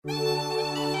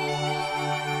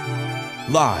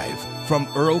Live from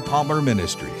Earl Palmer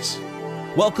Ministries.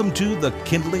 Welcome to The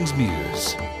Kindling's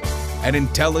Muse, an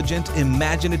intelligent,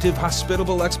 imaginative,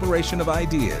 hospitable exploration of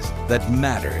ideas that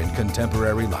matter in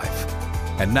contemporary life.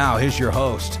 And now here's your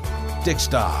host, Dick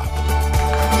Staub.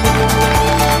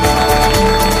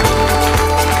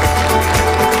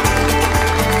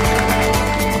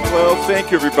 Well,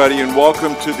 thank you, everybody, and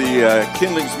welcome to the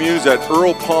Kindling's Muse at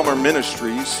Earl Palmer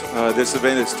Ministries. This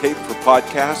event is taped for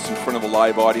podcast in front of a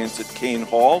live audience at Kane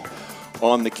Hall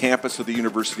on the campus of the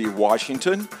University of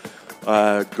Washington.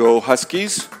 Go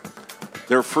Huskies.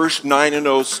 Their first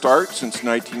 9-0 start since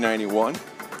 1991,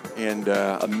 and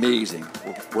amazing.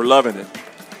 We're loving it.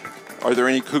 Are there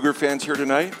any Cougar fans here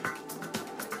tonight?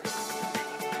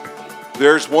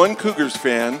 There's one Cougars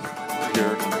fan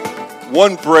here.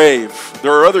 One brave.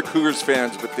 There are other Cougars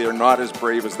fans, but they are not as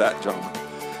brave as that gentleman.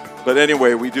 But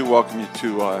anyway, we do welcome you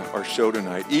to our show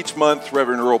tonight. Each month,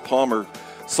 Reverend Earl Palmer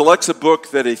selects a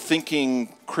book that a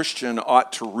thinking Christian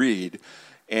ought to read.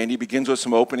 And he begins with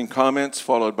some opening comments,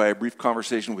 followed by a brief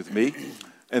conversation with me.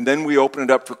 And then we open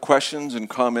it up for questions and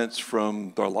comments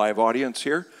from the live audience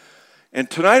here. And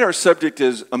tonight our subject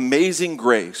is Amazing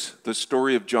Grace, the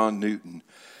story of John Newton.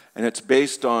 And it's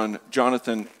based on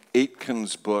Jonathan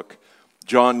Aitken's book,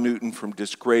 John Newton, From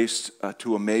Disgrace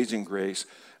to Amazing Grace.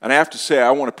 And I have to say, I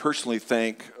want to personally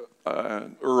thank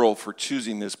Earl for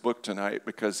choosing this book tonight,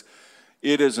 because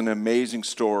it is an amazing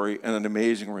story and an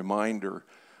amazing reminder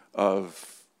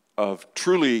of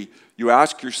truly, you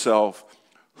ask yourself,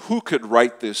 who could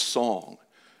write this song?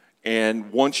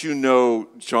 And once you know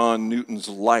John Newton's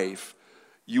life,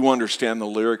 you understand the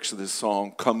lyrics of this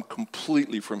song come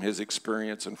completely from his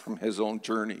experience and from his own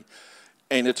journey.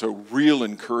 And it's a real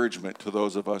encouragement to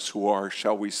those of us who are,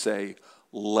 shall we say,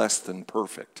 less than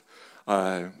perfect,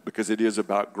 because it is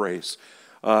about grace.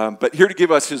 But here to give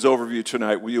us his overview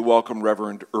tonight, will you welcome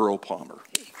Reverend Earl Palmer?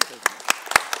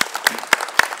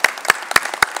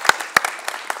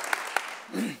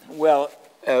 Well,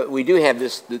 we do have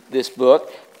this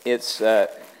book. It's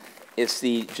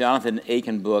the Jonathan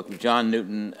Aitken book, John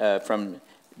Newton, From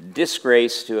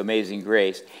Disgrace to Amazing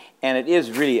Grace, and it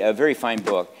is really a very fine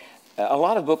book. A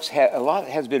lot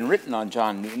has been written on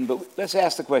John Newton, but let's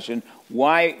ask the question: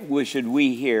 why should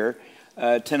we here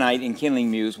tonight in Kindling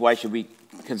Muse? Why should we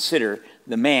consider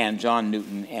the man John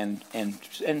Newton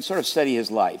and sort of study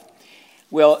his life?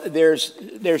 Well,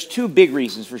 there's two big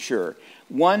reasons for sure.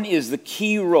 One is the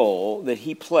key role that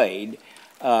he played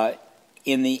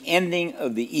in the ending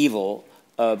of the evil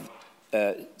of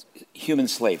human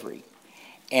slavery,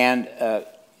 and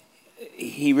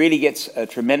he really gets a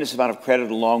tremendous amount of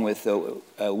credit, along with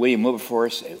William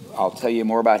Wilberforce. I'll tell you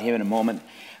more about him in a moment.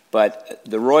 But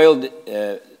the royal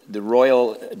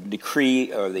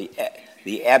decree, or the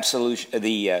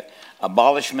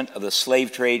abolishment of the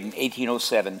slave trade in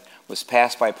 1807, was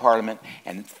passed by Parliament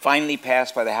and finally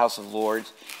passed by the House of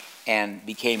Lords, and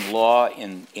became law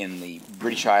in the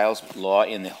British Isles, law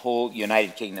in the whole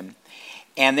United Kingdom.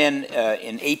 And then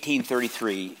in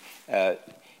 1833,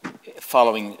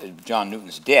 following John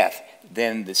Newton's death,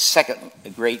 then the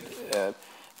Great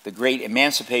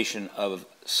Emancipation of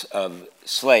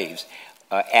Slaves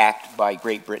Act by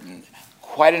Great Britain,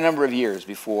 quite a number of years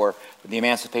before the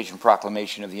Emancipation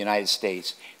Proclamation of the United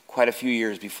States, quite a few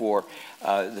years before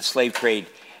the slave trade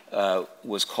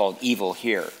was called evil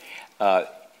here.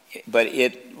 But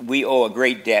we owe a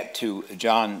great debt to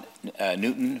John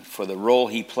Newton for the role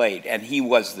he played, and he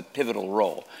was the pivotal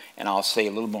role. And I'll say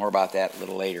a little more about that a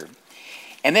little later.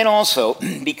 And then also,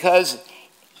 because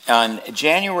on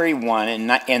January 1 in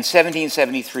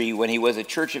 1773, when he was a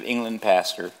Church of England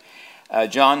pastor,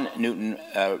 John Newton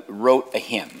wrote a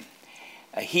hymn.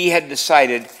 He had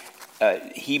decided,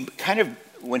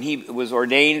 when he was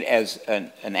ordained as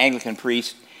an Anglican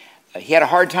priest, he had a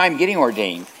hard time getting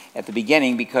ordained at the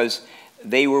beginning, because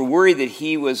they were worried that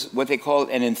he was what they called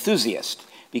an enthusiast,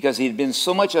 because he had been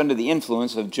so much under the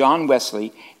influence of John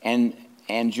Wesley and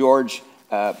George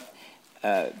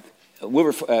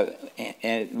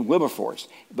Wilberforce.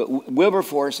 But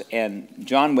Wilberforce and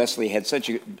John Wesley had such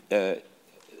an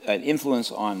influence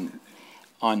on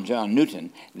John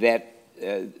Newton that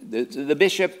the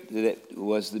bishop that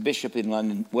was the bishop in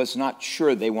London was not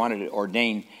sure they wanted to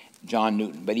ordain John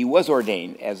Newton, but he was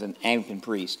ordained as an Anglican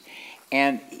priest.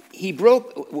 And he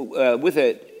broke with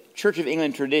a Church of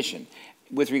England tradition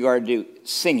with regard to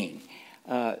singing.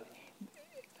 Up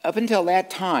until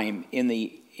that time, in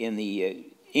the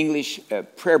English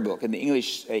prayer book, in the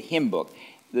English hymn book,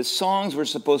 the songs were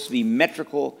supposed to be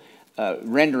metrical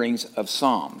renderings of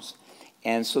psalms.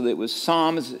 And so that it was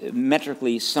psalms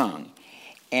metrically sung.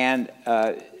 And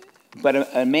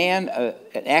But a man,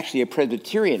 actually a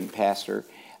Presbyterian pastor,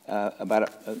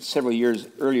 several years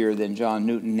earlier than John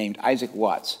Newton, named Isaac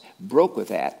Watts, broke with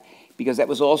that, because that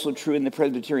was also true in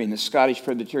the Scottish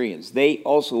Presbyterians. They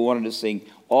also wanted to sing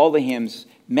all the hymns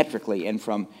metrically and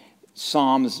from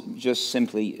psalms just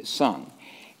simply sung,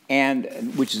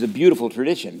 and which is a beautiful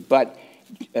tradition. But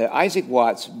Isaac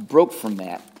Watts broke from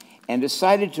that and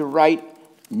decided to write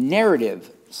narrative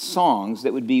songs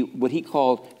that would be what he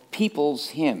called people's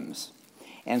hymns.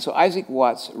 And so Isaac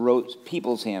Watts wrote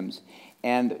people's hymns,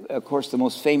 and of course the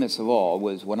most famous of all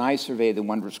was "When I Survey the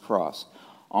Wondrous Cross,"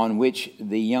 on which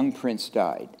the young prince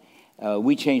died.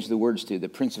 We changed the words to "the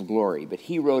Prince of Glory," but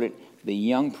he wrote it, "The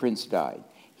Young Prince Died."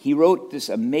 He wrote this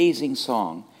amazing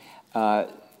song,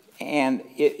 and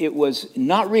it was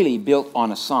not really built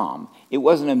on a psalm. It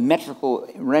wasn't a metrical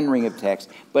rendering of text,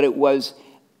 but it was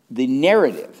the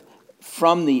narrative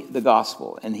from the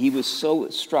gospel. And he was so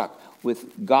struck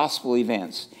with gospel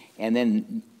events, and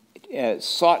then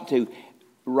sought to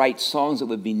write songs that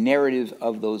would be narrative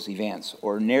of those events,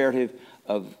 or narrative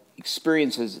of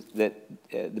experiences that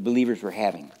the believers were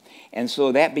having. And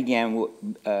so that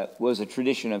was a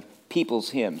tradition of people's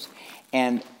hymns.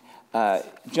 And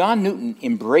John Newton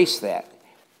embraced that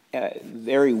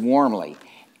very warmly.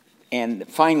 And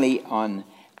finally, on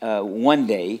one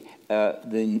day,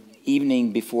 the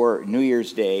evening before New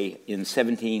Year's Day in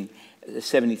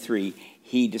 1773,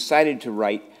 he decided to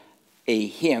write a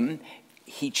hymn.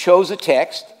 He chose a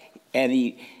text, and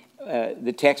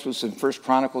the text was in 1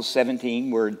 Chronicles 17,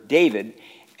 where David,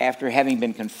 after having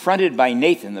been confronted by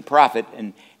Nathan the prophet,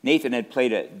 and Nathan had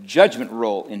played a judgment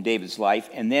role in David's life,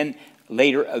 and then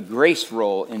later a grace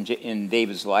role in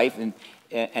David's life, and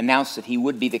announced that he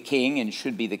would be the king and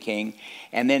should be the king.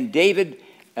 And then David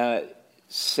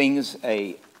sings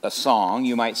a song,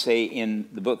 you might say, in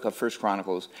the book of 1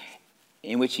 Chronicles,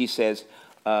 in which he says,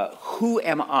 "Who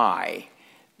am I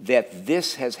that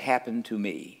this has happened to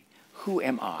me? Who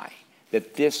am I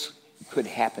that this could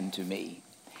happen to me?"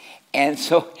 And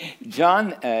so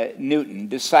John Newton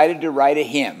decided to write a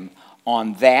hymn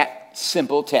on that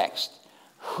simple text.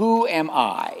 Who am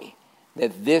I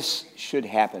that this should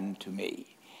happen to me?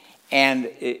 And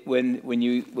when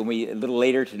we a little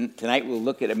later tonight, we'll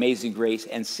look at Amazing Grace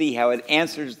and see how it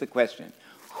answers the question,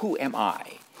 who am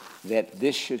I that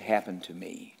this should happen to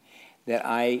me, that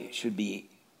I should be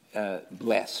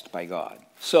blessed by God?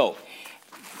 So,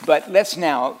 but let's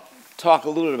now talk a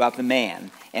little bit about the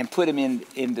man and put him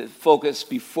into focus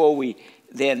before we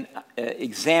then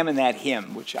examine that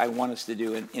hymn, which I want us to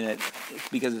do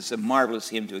because it's a marvelous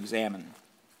hymn to examine.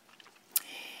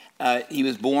 He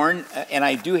was born, and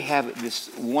I do have this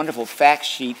wonderful fact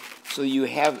sheet, so you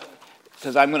have,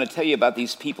 because I'm going to tell you about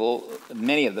these people,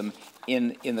 many of them,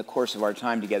 in the course of our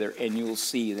time together, and you will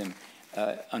see them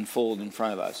unfold in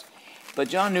front of us. But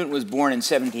John Newton was born in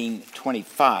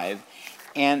 1725,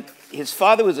 and his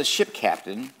father was a ship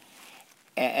captain.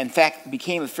 In fact,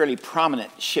 became a fairly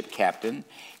prominent ship captain.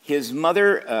 His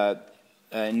mother,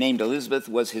 named Elizabeth,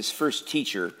 was his first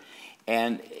teacher,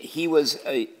 and he was,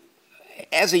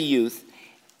 as a youth,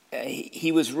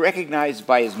 he was recognized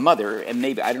by his mother, and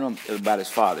maybe, I don't know about his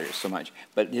father so much,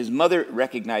 but his mother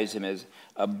recognized him as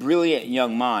a brilliant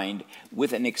young mind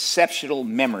with an exceptional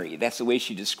memory. That's the way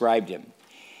she described him.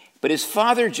 But his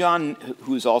father, John,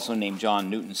 who is also named John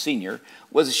Newton Sr.,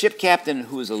 was a ship captain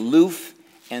who was aloof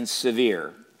and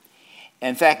severe.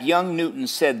 In fact, young Newton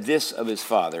said this of his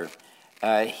father,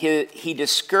 he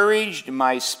discouraged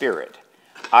my spirit.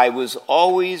 I was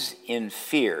always in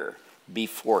fear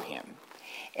before him.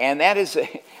 And that is,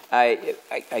 I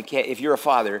can't, if you're a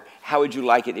father, how would you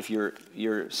like it if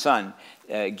your son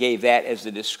gave that as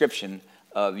the description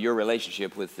of your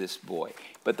relationship with this boy?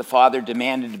 But the father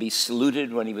demanded to be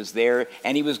saluted when he was there,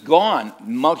 and he was gone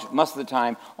most of the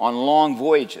time on long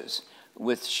voyages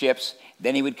with ships.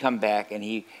 Then he would come back, and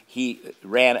he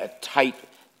ran a tight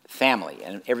family,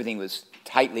 and everything was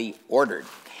tightly ordered.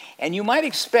 And you might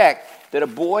expect that a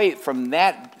boy from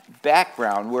that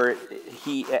background, where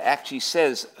he actually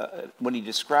says, when he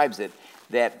describes it,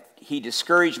 that he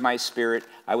discouraged my spirit,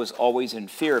 I was always in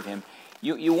fear of him.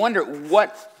 You wonder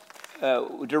what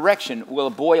direction will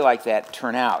a boy like that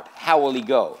turn out? How will he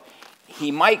go?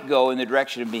 He might go in the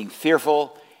direction of being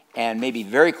fearful and maybe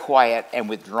very quiet and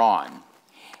withdrawn.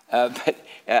 But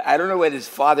I don't know what his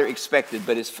father expected,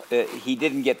 but he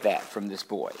didn't get that from this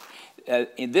boy.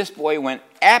 This boy went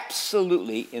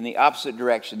absolutely in the opposite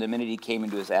direction the minute he came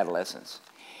into his adolescence.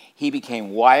 He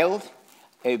became wild.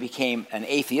 He became an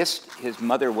atheist. His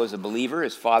mother was a believer.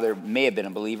 His father may have been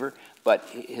a believer, but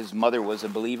his mother was a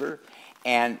believer.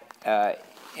 And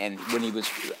and when he was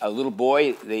a little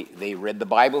boy, they read the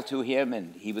Bible to him,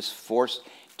 and he was forced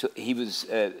to.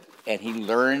 And he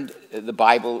learned the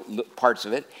Bible parts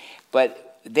of it.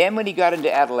 But then when he got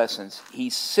into adolescence,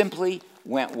 he simply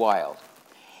went wild.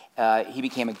 He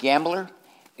became a gambler.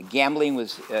 Gambling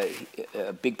was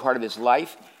a big part of his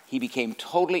life. He became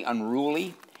totally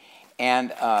unruly,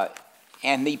 and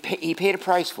he paid a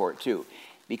price for it too,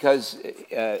 because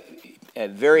at a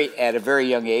very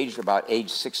young age, about age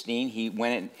 16, he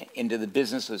went into the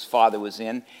business his father was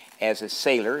in as a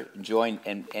sailor, joined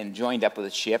up with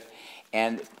a ship,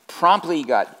 and promptly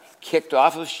got kicked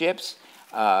off of ships.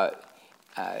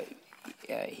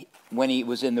 When he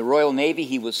was in the Royal Navy,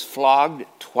 he was flogged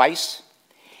twice.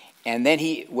 And then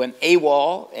he went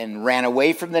AWOL and ran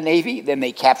away from the Navy. Then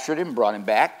they captured him, brought him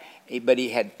back. But he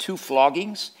had 2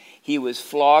 floggings. He was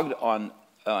flogged on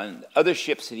other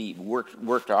ships that he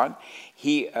worked on.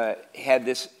 He had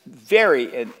this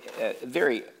very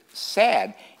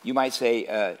sad, you might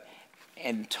say,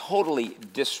 and totally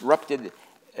disrupted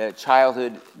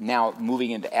childhood, now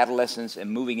moving into adolescence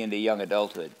and moving into young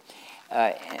adulthood.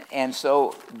 And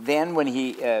so then when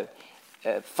he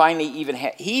finally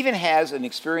he even has an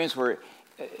experience where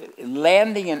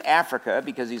landing in Africa,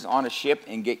 because he's on a ship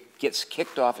and gets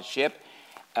kicked off a ship,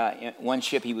 one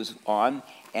ship he was on,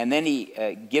 and then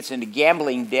he gets into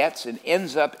gambling debts and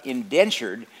ends up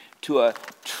indentured to a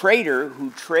trader who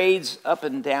trades up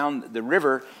and down the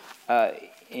river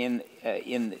in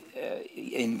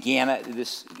Ghana,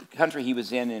 this country he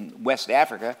was in West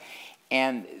Africa,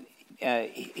 and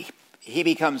he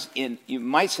becomes, you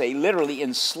might say, literally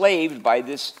enslaved by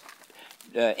this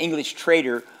English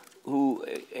trader who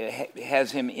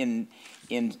has him in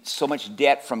so much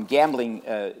debt from gambling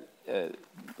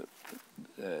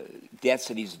debts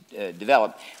that he's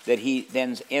developed, that he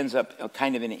then ends up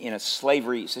kind of in a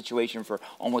slavery situation for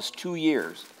almost 2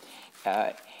 years.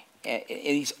 And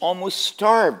he's almost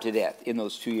starved to death in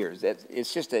those 2 years.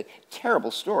 It's just a terrible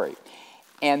story.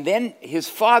 And then his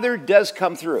father does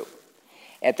come through.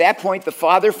 At that point, the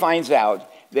father finds out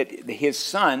that his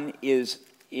son is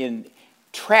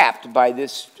trapped by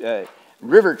this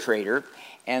river trader,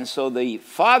 and so the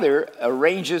father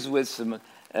arranges with some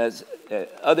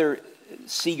other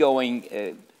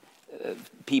seagoing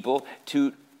people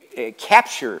to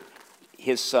capture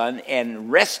his son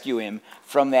and rescue him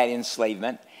from that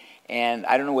enslavement. And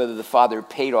I don't know whether the father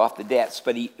paid off the debts,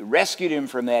 but he rescued him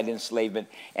from that enslavement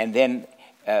and then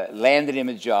landed him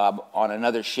a job on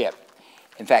another ship.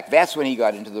 In fact, that's when he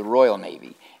got into the Royal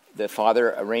Navy. The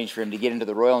father arranged for him to get into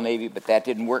the Royal Navy, but that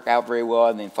didn't work out very well,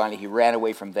 and then finally he ran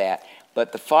away from that.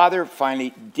 But the father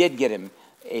finally did get him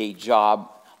a job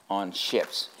on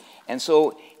ships. And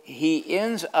so he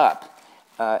ends up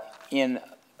in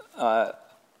the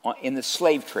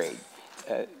slave trade,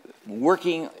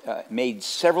 made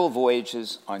several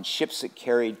voyages on ships that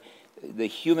carried the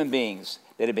human beings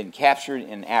that had been captured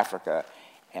in Africa,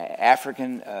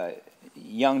 African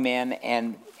young men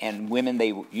and women.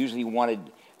 They usually wanted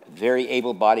very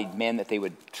able-bodied men that they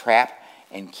would trap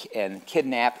and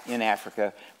kidnap in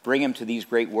Africa, bring them to these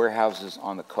great warehouses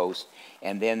on the coast,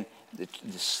 and then the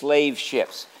slave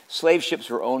ships. Slave ships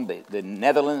were owned. The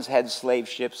Netherlands had slave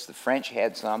ships, the French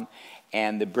had some,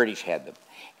 and the British had them.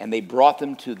 And they brought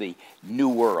them to the New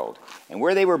World. And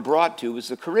where they were brought to was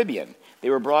the Caribbean. They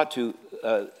were brought to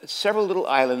several little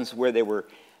islands where they were,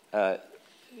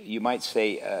 you might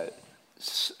say,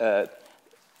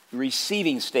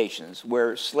 receiving stations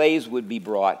where slaves would be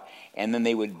brought, and then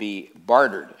they would be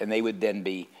bartered, and they would then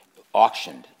be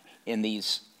auctioned in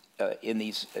these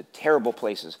terrible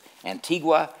places: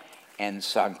 Antigua and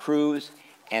San Cruz,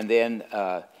 and then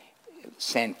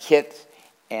San Kitts,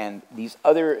 and these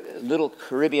other little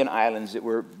Caribbean islands that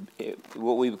were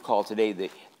what we would call today the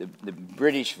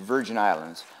British Virgin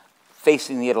Islands,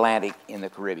 facing the Atlantic in the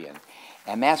Caribbean.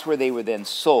 And that's where they were then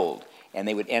sold. And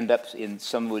they would end up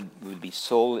some would be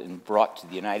sold and brought to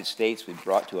the United States, would be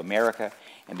brought to America,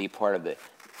 and be part of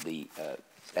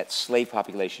that slave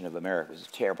population of America. It was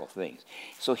terrible things.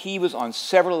 So he was on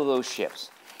several of those ships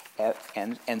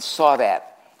and saw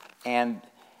that. And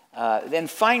then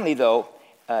finally, though,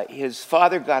 his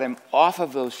father got him off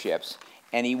of those ships,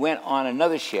 and he went on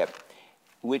another ship,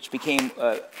 which became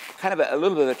kind of a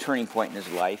little bit of a turning point in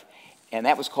his life, and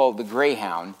that was called the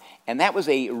Greyhound. And that was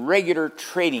a regular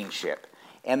trading ship.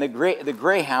 And the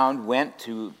Greyhound went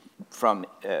from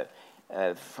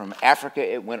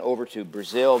Africa, it went over to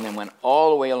Brazil, and then went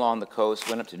all the way along the coast,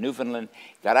 went up to Newfoundland,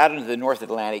 got out into the North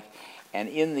Atlantic, and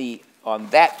on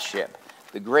that ship,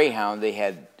 the Greyhound, they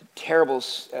had terrible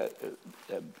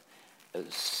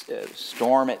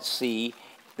storm at sea.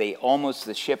 The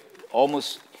ship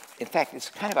almost in fact, it's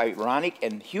kind of ironic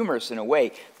and humorous in a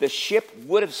way. The ship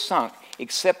would have sunk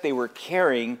except they were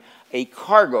carrying a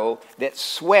cargo that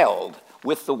swelled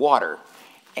with the water.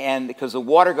 And because the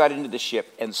water got into the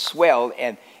ship and swelled,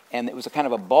 and it was a kind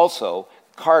of a balso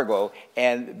cargo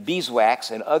and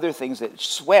beeswax and other things that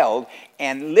swelled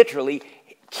and literally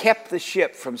kept the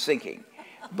ship from sinking.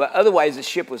 But otherwise, the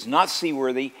ship was not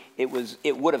seaworthy. It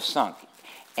would have sunk.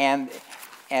 And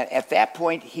at that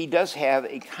point, he does have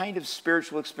a kind of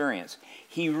spiritual experience.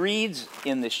 He reads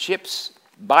in the ship's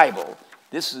Bible.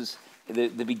 This is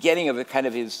the beginning of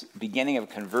his beginning of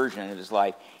conversion in his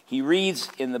life. He reads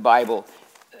in the Bible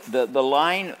the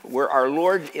line where our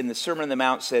Lord in the Sermon on the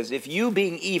Mount says, "If you,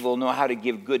 being evil, know how to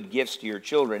give good gifts to your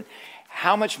children,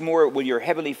 how much more will your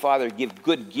heavenly Father give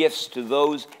good gifts to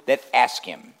those that ask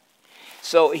him?"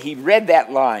 So he read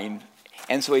that line,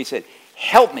 and so he said,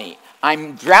 "Help me,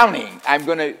 I'm drowning.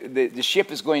 The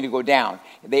ship is going to go down."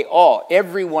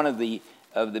 Every one of the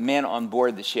men on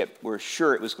board the ship were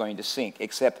sure it was going to sink,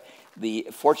 except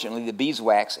fortunately the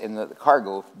beeswax and the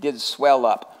cargo did swell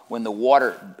up when the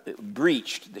water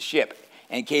breached the ship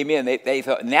and came in. They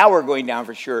thought, now we're going down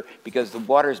for sure because the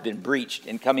water has been breached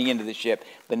and coming into the ship,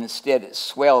 but instead it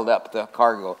swelled up the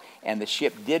cargo, and the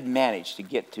ship did manage to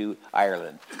get to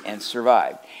Ireland and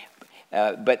survive.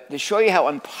 But to show you how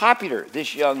unpopular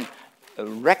this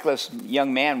reckless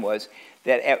young man was,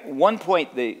 that at one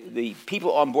point the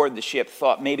people on board the ship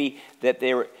thought maybe that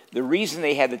the reason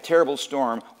they had the terrible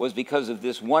storm was because of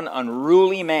this one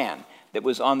unruly man that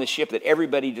was on the ship that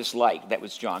everybody disliked. That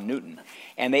was John Newton.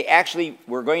 And they actually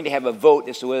were going to have a vote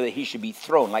as to whether he should be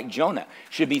thrown, like Jonah,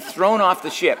 should be thrown off the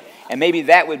ship. And maybe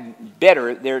that would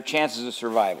better their chances of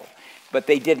survival. But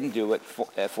they didn't do it,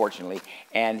 fortunately.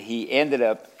 And he ended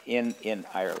up in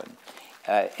Ireland.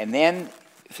 And then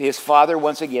his father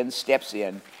once again steps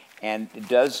in and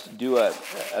does do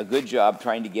a good job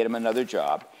trying to get him another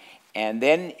job. And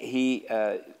then he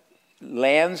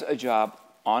lands a job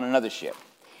on another ship.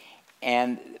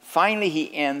 And finally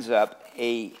he ends up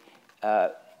a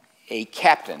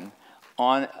captain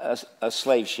on a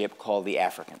slave ship called the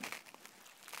African,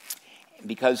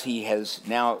 because he has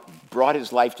now brought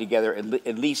his life together,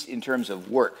 at least in terms of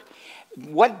work.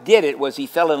 What did it was he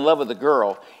fell in love with a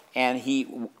girl, and he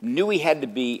knew he had to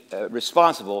be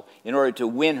responsible in order to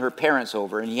win her parents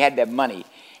over, and he had to have money.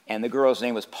 And the girl's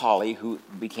name was Polly, who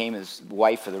became his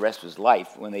wife for the rest of his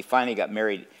life when they finally got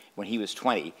married when he was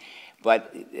 20.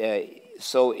 But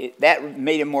that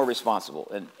made him more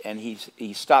responsible, and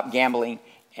he stopped gambling,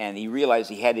 and he realized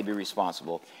he had to be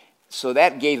responsible. So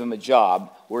that gave him a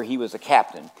job where he was a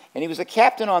captain. And he was a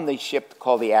captain on the ship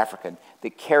called the African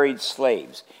that carried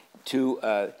slaves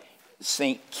to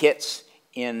St. Kitts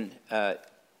in the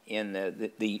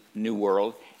New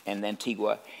World and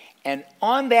Antigua. And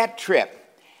on that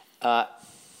trip,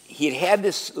 he had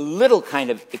this little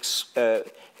kind of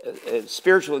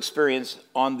spiritual experience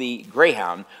on the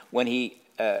Greyhound when he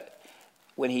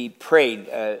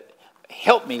prayed,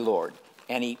 "Help me, Lord."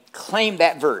 And he claimed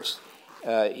that verse.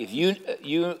 If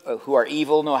you who are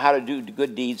evil know how to do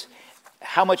good deeds,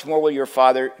 how much more will your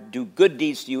Father do good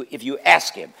deeds to you if you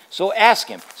ask him? So ask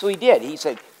him. So he did. He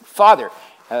said, "Father,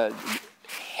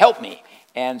 help me."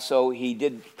 And so he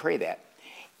did pray that.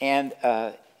 And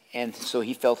so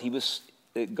he felt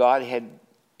that God had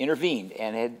intervened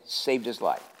and had saved his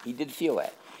life. He did feel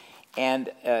that. And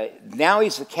now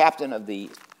he's the captain of the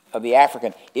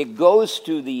African. It goes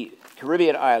to the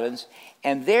Caribbean islands,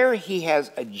 and there he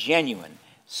has a genuine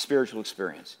spiritual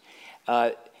experience.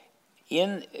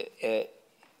 In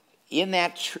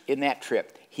that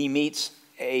trip, he meets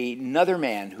another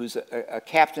man who's a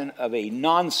captain of a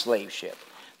non-slave ship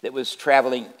that was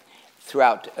traveling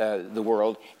throughout the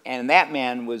world, and that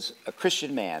man was a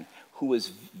Christian man who was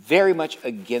very much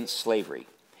against slavery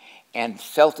and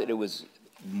felt that it was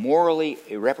morally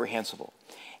irreprehensible.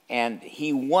 And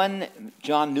he won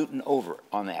John Newton over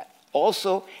on that.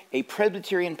 Also, a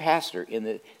Presbyterian pastor in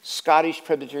the Scottish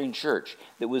Presbyterian Church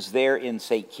that was there in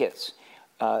St. Kitts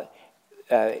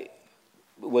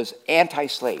was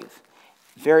anti-slave,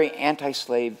 very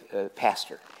anti-slave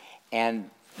pastor. And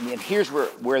here's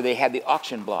where they had the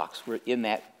auction blocks, were in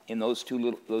those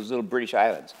little British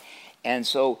islands. And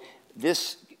so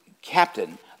this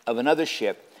captain of another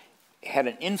ship had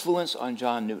an influence on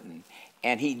John Newton,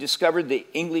 and he discovered the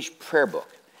English prayer book,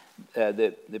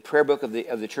 the prayer book of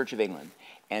the Church of England.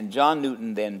 And John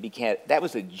Newton then that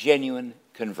was a genuine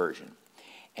conversion.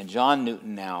 And John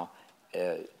Newton now,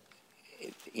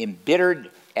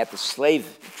 embittered at the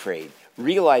slave trade,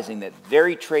 realizing that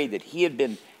very trade that he had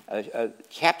been a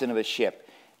captain of a ship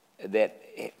that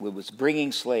was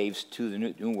bringing slaves to the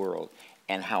New World,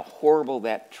 and how horrible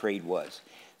that trade was.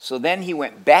 So then he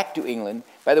went back to England.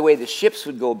 By the way, the ships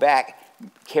would go back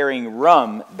carrying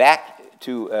rum back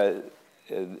to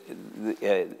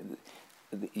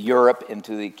Europe,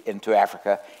 into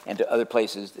Africa, and to other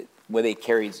places where they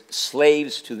carried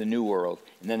slaves to the New World,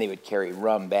 and then they would carry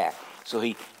rum back. So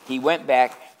he went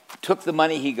back, took the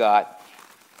money he got,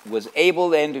 was able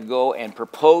then to go and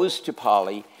propose to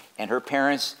Polly, and her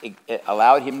parents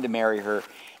allowed him to marry her,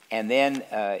 and then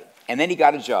he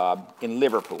got a job in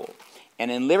Liverpool. And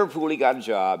in Liverpool he got a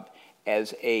job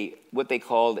as what they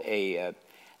called it's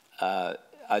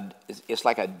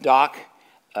like a dock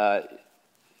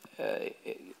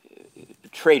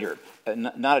trader,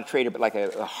 not a trader, but like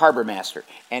a harbor master.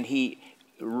 And he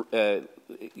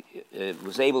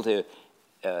was able to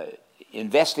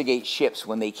investigate ships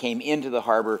when they came into the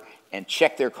harbor and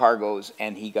check their cargoes,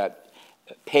 and he got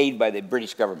paid by the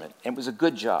British government. And it was a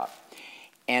good job.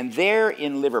 And there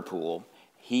in Liverpool,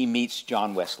 he meets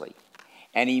John Wesley,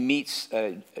 and he meets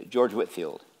George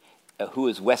Whitefield, who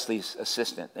is Wesley's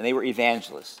assistant, and they were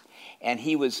evangelists. And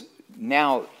he was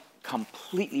now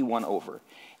completely won over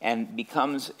and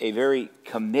becomes a very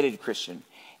committed Christian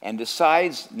and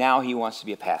decides now he wants to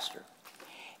be a pastor.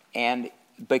 And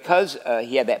because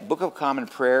he had that Book of Common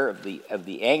Prayer of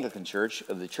the Anglican Church,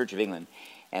 of the Church of England,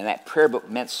 and that prayer book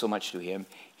meant so much to him,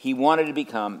 he wanted to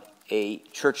become a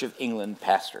Church of England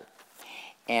pastor.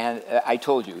 And I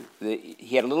told you,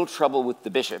 he had a little trouble with the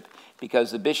bishop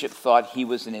because the bishop thought he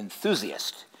was an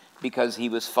enthusiast because he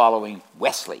was following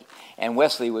Wesley. And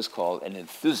Wesley was called an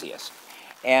enthusiast.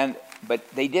 But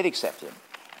they did accept him.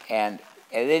 And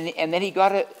then he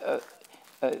got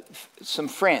some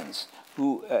friends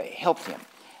who helped him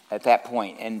at that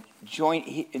point and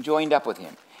joined up with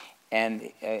him.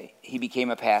 And he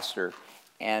became a pastor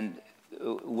and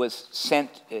was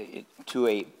sent to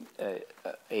a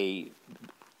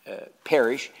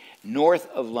parish north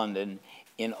of London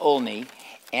in Olney.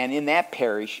 And in that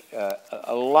parish,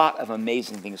 a lot of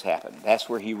amazing things happened. That's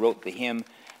where he wrote the hymn,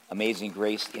 Amazing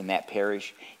Grace, in that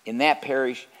parish. In that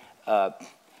parish,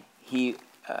 he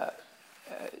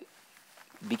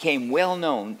became well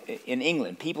known in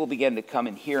England. People began to come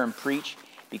and hear him preach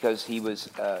because he was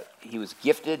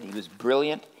gifted, he was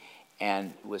brilliant,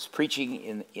 and was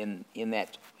preaching in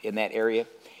that area.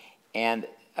 And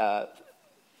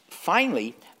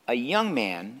finally, a young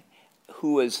man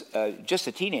who was just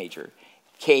a teenager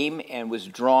came and was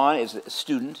drawn as a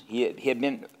student. He had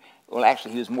been, well,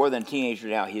 actually, he was more than a teenager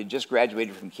now. He had just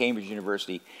graduated from Cambridge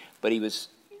University, but he was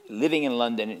living in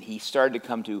London, and he started to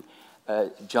come to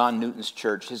John Newton's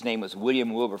church. His name was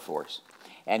William Wilberforce,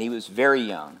 and he was very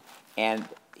young. And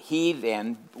he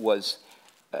then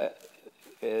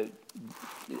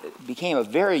became a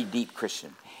very deep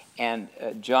Christian. And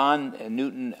John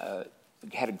Newton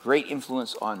had a great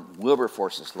influence on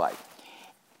Wilberforce's life.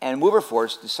 And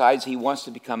Wilberforce decides he wants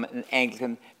to become an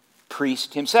Anglican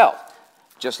priest himself,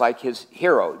 just like his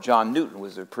hero, John Newton,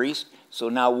 was a priest. So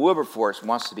now Wilberforce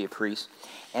wants to be a priest.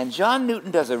 And John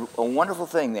Newton does a wonderful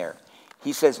thing there.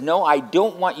 He says, no, I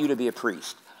don't want you to be a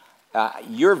priest.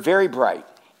 You're very bright,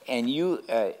 and you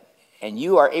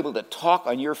are able to talk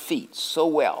on your feet so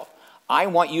well. I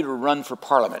want you to run for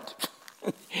Parliament.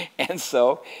 And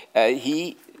so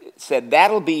he said,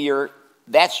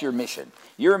 that's your mission.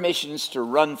 Your mission is to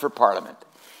run for Parliament.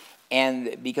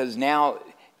 And because now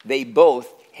they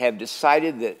both have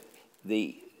decided that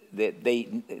they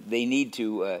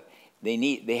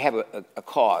have a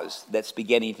cause that's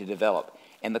beginning to develop.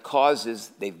 And the cause is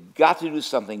they've got to do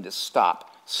something to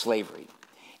stop slavery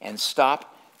and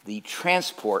stop the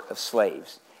transport of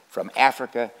slaves from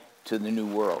Africa to the New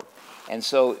World. And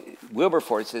so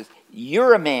Wilberforce says,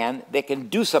 you're a man that can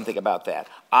do something about that.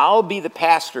 I'll be the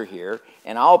pastor here,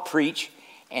 and I'll preach,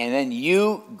 and then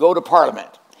you go to Parliament.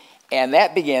 And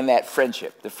that began that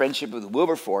friendship, the friendship of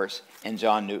Wilberforce and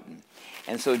John Newton.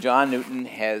 And so John Newton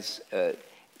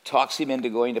talks him into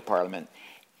going to Parliament,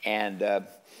 and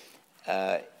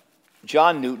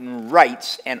John Newton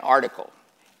writes an article.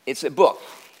 It's a book,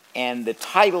 and the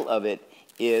title of it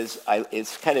is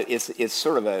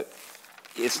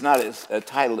it's not a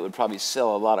title that would probably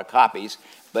sell a lot of copies,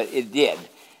 but it did.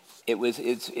 It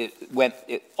went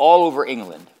all over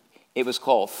England. It was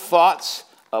called Thoughts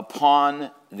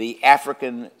Upon the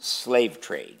African Slave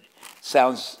Trade. It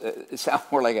sounds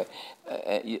more like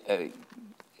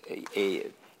a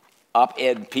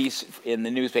op-ed piece in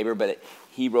the newspaper, but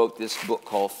he wrote this book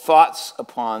called Thoughts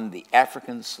Upon the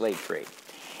African Slave Trade.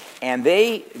 And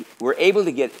they were able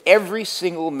to get every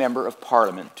single member of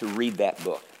Parliament to read that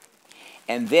book.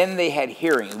 And then they had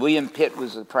hearings. William Pitt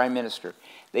was the prime minister,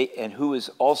 and who was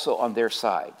also on their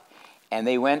side. And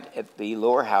they went at the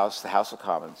lower house, the House of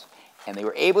Commons, And they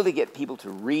were able to get people to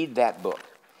read that book.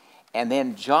 And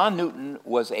then John Newton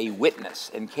was a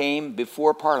witness and came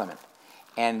before Parliament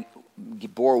and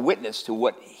bore witness to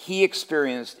what he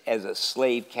experienced as a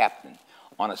slave captain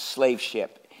on a slave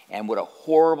ship, and what a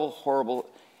horrible, horrible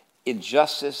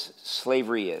injustice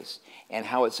slavery is, and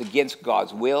how it's against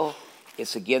God's will,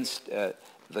 it's against the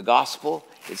gospel,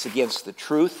 it's against the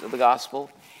truth of the gospel,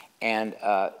 and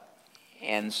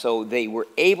so they were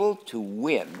able to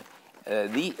win.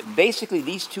 Basically,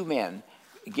 these two men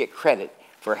get credit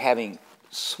for having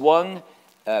swung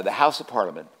the House of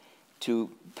Parliament to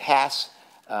pass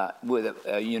with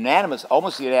a unanimous,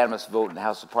 almost unanimous vote in the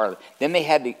House of Parliament. Then they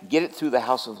had to get it through the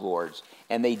House of Lords,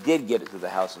 and they did get it through the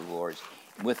House of Lords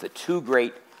with the two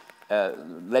great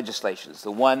legislations.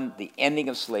 The one, the ending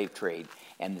of slave trade,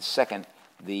 and the second,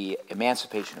 the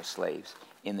emancipation of slaves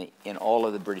in all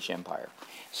of the British Empire.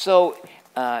 So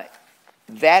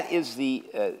that is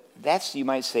that's, you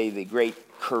might say, the great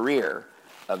career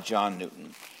of John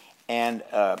Newton. And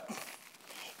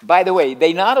by the way,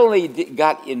 they not only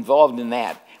got involved in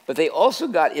that, but they also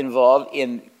got involved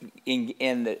in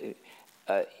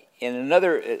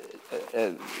another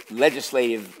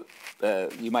legislative,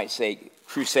 you might say,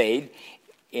 crusade.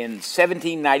 In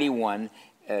 1791,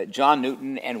 John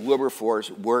Newton and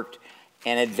Wilberforce worked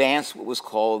and advanced what was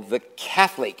called the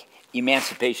Catholic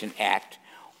Emancipation Act,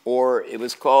 or it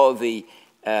was called the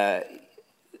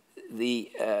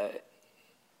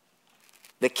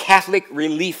Catholic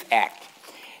Relief Act,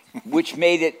 which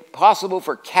made it possible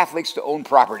for Catholics to own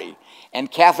property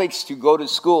and Catholics to go to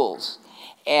schools.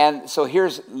 And so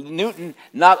here's Newton,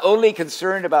 not only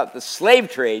concerned about the slave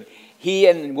trade, he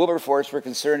and Wilberforce were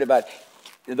concerned about,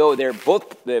 though they're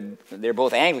both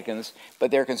Anglicans,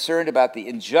 but they're concerned about the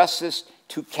injustice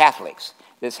to Catholics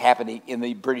that's happening in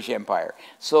the British Empire.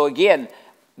 So again,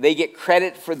 they get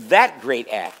credit for that great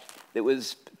act that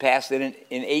was passed in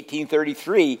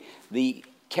 1833. It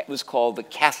was called the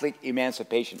Catholic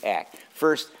Emancipation Act.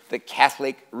 First, the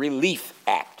Catholic Relief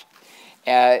Act,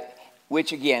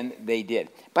 which again they did.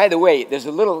 By the way, there's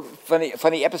a little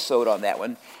funny episode on that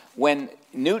one. When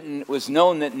Newton was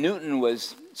known that Newton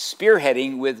was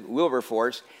spearheading with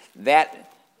Wilberforce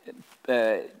that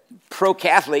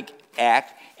pro-Catholic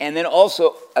act, and then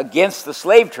also against the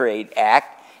Slave Trade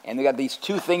Act, and they got these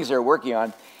two things they're working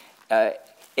on.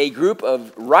 A group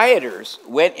of rioters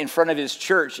went in front of his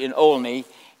church in Olney,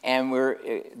 and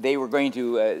they were going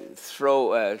to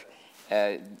throw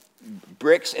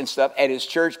bricks and stuff at his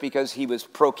church because he was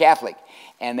pro-Catholic,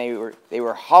 and they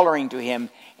were hollering to him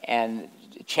and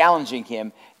challenging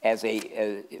him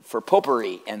for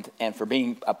popery and for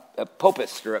being a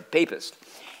popist or a papist.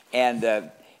 And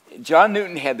John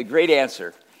Newton had the great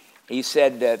answer. He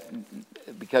said that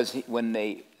because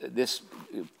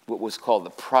what was called the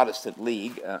Protestant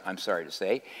League, I'm sorry to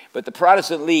say, but the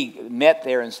Protestant League met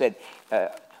there and said,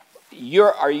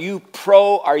 are you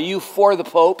for the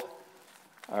Pope?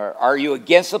 Or are you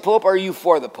against the Pope, or are you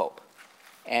for the Pope?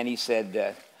 And he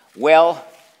said, well,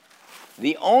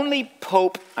 the only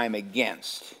Pope I'm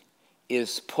against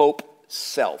is Pope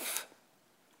self.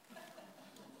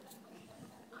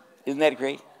 Isn't that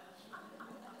great?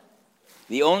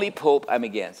 The only Pope I'm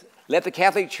against. Let the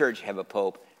Catholic Church have a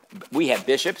Pope. We have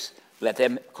bishops. Let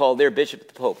them call their bishop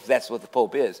the Pope. That's what the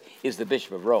Pope is the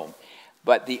Bishop of Rome.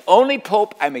 But the only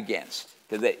Pope I'm against,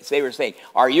 because they were saying,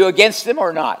 are you against him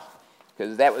or not?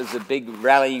 Because that was the big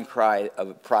rallying cry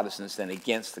of Protestants then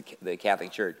against the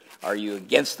Catholic Church. Are you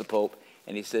against the Pope?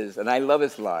 And he says, and I love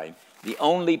his line, the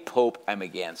only Pope I'm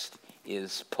against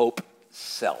is Pope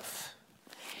self.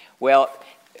 Well,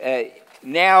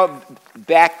 now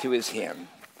back to his hymn.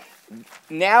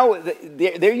 Now,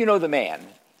 there you know the man.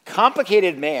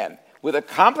 Complicated man with a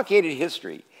complicated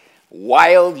history.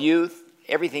 Wild youth,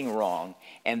 everything wrong.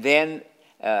 And then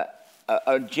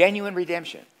a genuine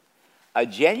redemption. A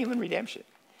genuine redemption.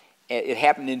 It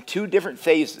happened in two different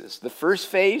phases. The first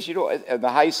phase, the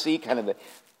high C, kind of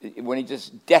when he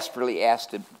just desperately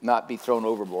asked to not be thrown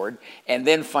overboard. And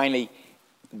then finally,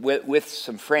 with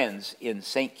some friends in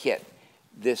St. Kitts,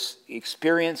 this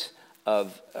experience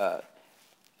of the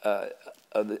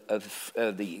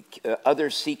other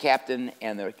sea captain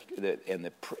and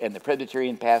the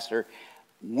Presbyterian pastor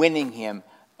winning him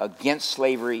against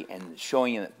slavery and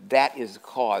showing him that is the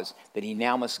cause that he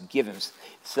now must give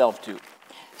himself to.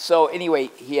 So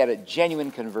anyway, he had a genuine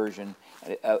conversion.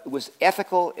 It was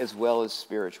ethical as well as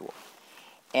spiritual.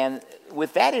 And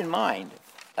with that in mind,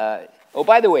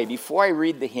 by the way, before I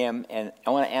read the hymn, and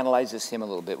I want to analyze this hymn a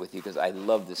little bit with you because I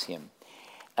love this hymn.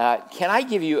 Can I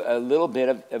give you a little bit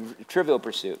of Trivial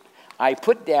Pursuit? I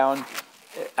put down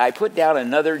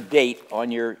another date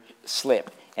on your slip,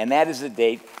 and that is the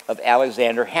date of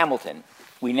Alexander Hamilton.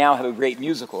 We now have a great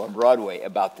musical on Broadway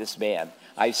about this man.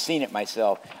 I've seen it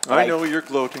myself. I know you're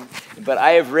gloating. But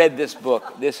I have read this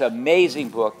book, this amazing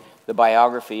book, the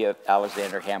biography of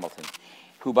Alexander Hamilton,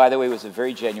 who, by the way, was a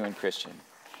very genuine Christian.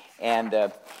 And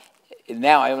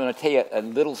now I'm going to tell you a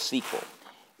little sequel.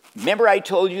 Remember I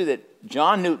told you that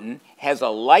John Newton has a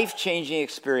life-changing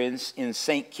experience in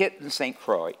St. Kitts and St.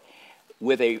 Croix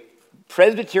with a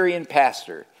Presbyterian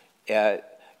pastor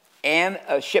and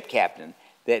a ship captain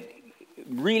that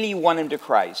really won him to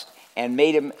Christ and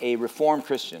made him a Reformed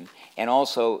Christian and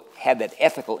also had that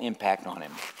ethical impact on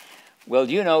him. Well,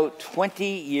 do you know, 20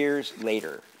 years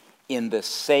later, in the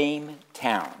same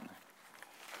town,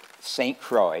 St.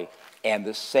 Croix, and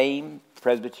the same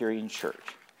Presbyterian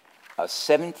church, a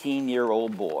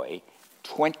 17-year-old boy,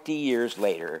 20 years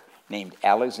later, named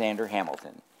Alexander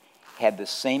Hamilton, had the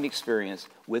same experience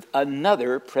with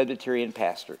another Presbyterian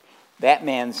pastor. That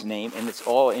man's name, and it's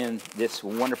all in this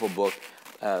wonderful book,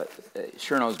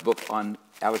 Cherno's book on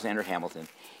Alexander Hamilton,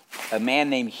 a man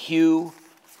named Hugh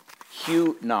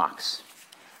Knox.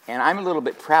 And I'm a little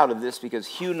bit proud of this because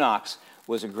Hugh Knox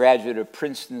was a graduate of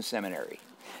Princeton Seminary.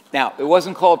 Now, it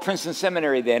wasn't called Princeton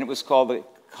Seminary then, it was called the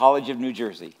College of New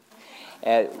Jersey.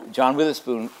 John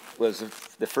Witherspoon was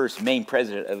the first main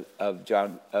president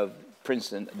of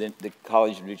Princeton, the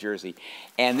College of New Jersey.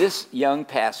 And this young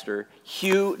pastor,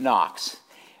 Hugh Knox,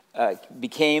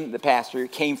 became the pastor,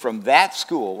 came from that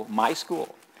school, my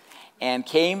school, and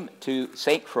came to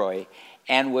St. Croix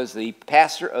and was the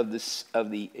pastor of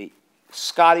the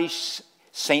Scottish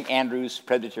St. Andrew's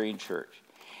Presbyterian Church.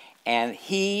 And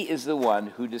he is the one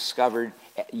who discovered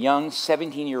young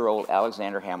 17-year-old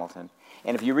Alexander Hamilton.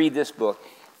 And if you read this book,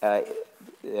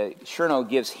 Cherno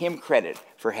gives him credit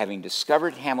for having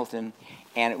discovered Hamilton,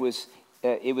 and it was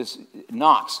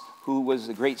Knox who was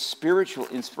the great spiritual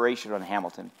inspiration on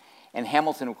Hamilton. And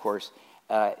Hamilton, of course,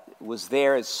 was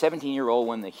there as a 17-year-old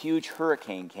when the huge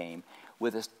hurricane came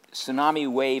with a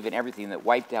tsunami wave and everything that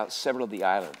wiped out several of the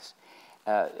islands,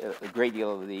 a great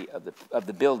deal of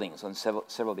the buildings on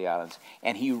several of the islands.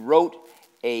 And he wrote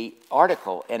an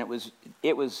article, and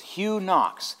it was Hugh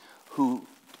Knox who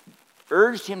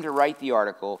urged him to write the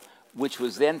article, which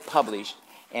was then published,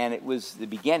 and it was the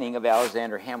beginning of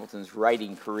Alexander Hamilton's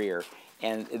writing career.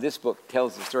 And this book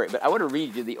tells the story. But I want to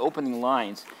read you the opening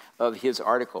lines of his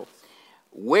article.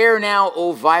 Where now,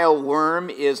 O vile worm,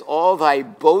 is all thy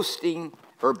boasting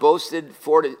or boasted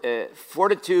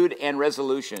fortitude and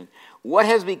resolution? What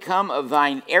has become of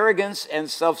thine arrogance and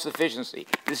self-sufficiency?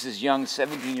 This is young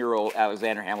 17-year-old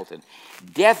Alexander Hamilton.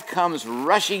 Death comes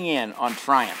rushing in on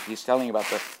triumph. He's telling about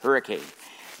the hurricane.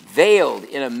 Veiled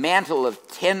in a mantle of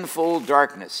tenfold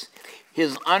darkness,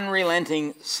 his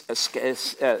unrelenting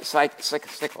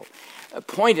sickle,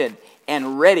 pointed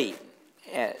and ready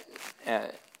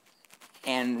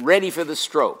for the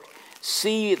stroke.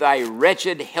 See thy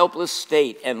wretched, helpless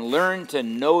state, and learn to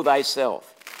know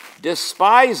thyself.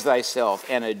 Despise thyself,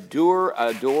 and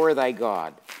adore thy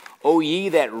God. O ye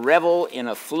that revel in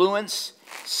affluence,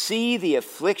 see the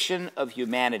affliction of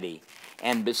humanity,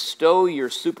 and bestow your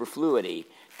superfluity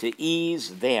to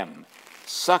ease them.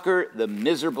 Succor the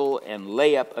miserable, and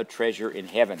lay up a treasure in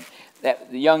heaven.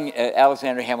 That the young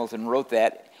Alexander Hamilton wrote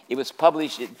that. It was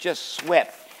published. It just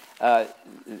swept.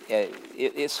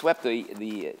 It swept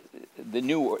the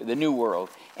new world,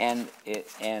 and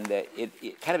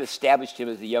it kind of established him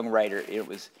as a young writer. It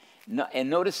was, and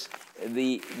notice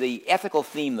the ethical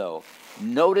theme though.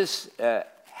 Notice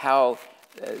how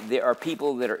there are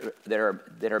people that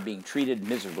are being treated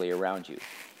miserably around you,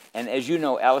 and as you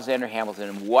know, Alexander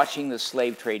Hamilton, watching the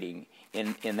slave trading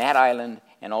in that island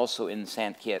and also in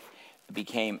St. Kitts,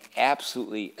 became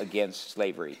absolutely against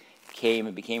slavery.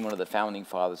 Became one of the founding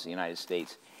fathers of the United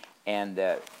States, and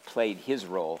played his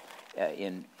role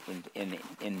in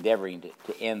endeavoring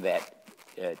to end that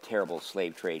terrible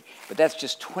slave trade. But that's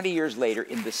just 20 years later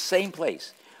in the same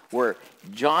place where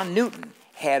John Newton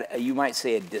had, you might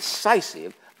say, a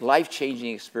decisive,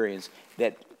 life-changing experience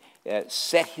that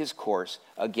set his course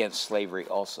against slavery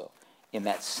also. In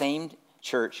that same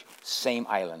church, same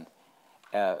island,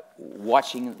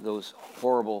 watching those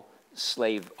horrible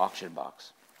slave auction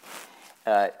blocks.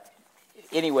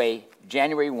 Anyway,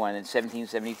 January 1 in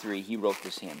 1773, he wrote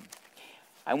this hymn.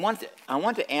 I want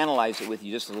to analyze it with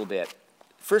you just a little bit.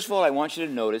 First of all, I want you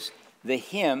to notice the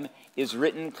hymn is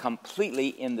written completely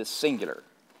in the singular.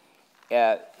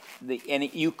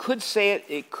 And you could say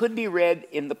it could be read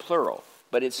in the plural,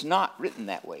 but it's not written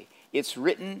that way. It's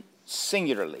written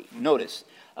singularly. Notice,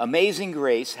 amazing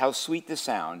grace, how sweet the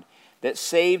sound that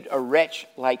saved a wretch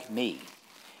like me.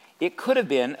 It could have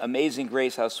been amazing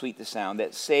grace, how sweet the sound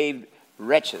that saved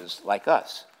wretches like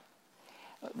us.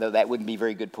 Though that wouldn't be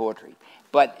very good poetry.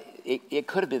 But it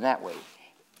could have been that way.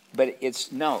 But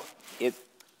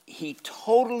he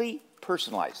totally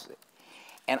personalizes it.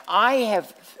 And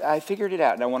I figured it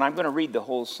out. Now, when I'm going to read the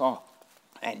whole song,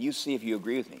 and you see if you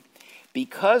agree with me,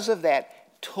 because of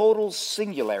that total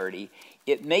singularity,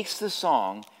 it makes the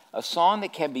song a song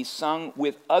that can be sung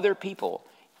with other people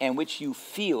and which you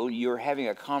feel you're having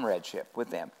a comradeship with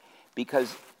them.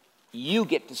 Because you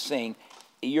get to sing,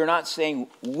 you're not saying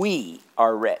we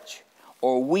are wretch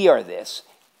or we are this.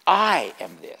 I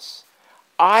am this.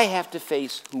 I have to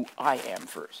face who I am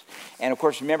first. And of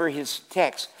course, remember his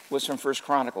text was from 1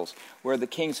 Chronicles, where the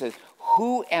king says,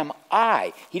 who am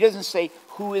I? He doesn't say,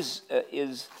 who is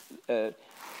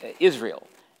Israel?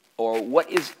 Or what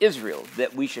is Israel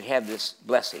that we should have this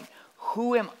blessing?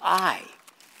 Who am I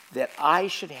that I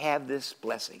should have this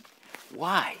blessing?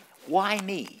 Why? Why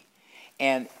me?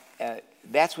 And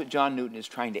that's what John Newton is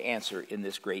trying to answer in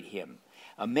this great hymn.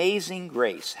 Amazing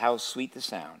grace, how sweet the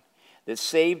sound, that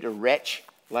saved a wretch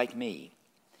like me.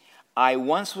 I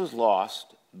once was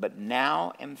lost, but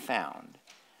now am found,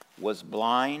 was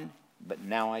blind, but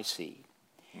now I see.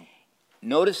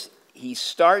 Notice he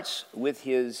starts with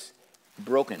his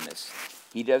brokenness.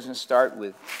 He doesn't start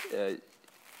with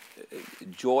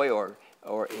joy,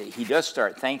 or he does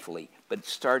start thankfully, but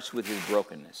starts with his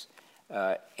brokenness.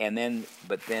 But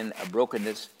then a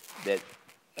brokenness that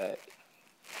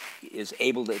is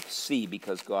able to see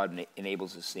because God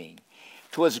enables the seeing.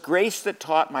 'Twas grace that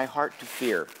taught my heart to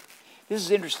fear. This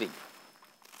is interesting,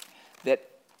 that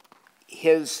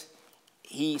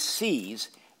he sees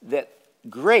that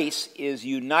grace is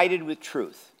united with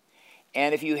truth.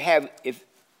 And if you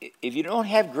don't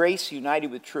have grace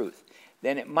united with truth,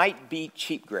 then it might be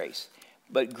cheap grace.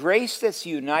 But grace that's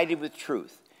united with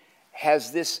truth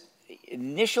has this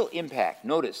initial impact.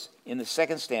 Notice in the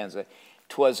second stanza,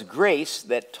 'twas grace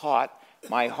that taught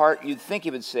my heart, you'd think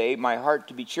he would say, my heart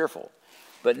to be cheerful.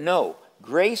 But no,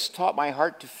 grace taught my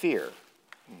heart to fear,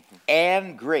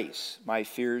 and grace my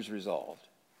fears resolved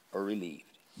or relieved.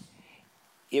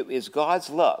 It is God's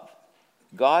love,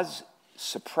 God's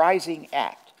surprising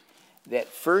act that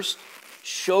first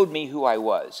showed me who I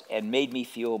was and made me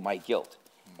feel my guilt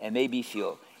and maybe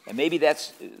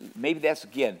that's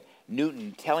again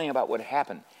Newton telling about what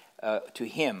happened to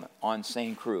him on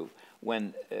St. Croix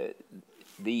when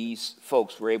these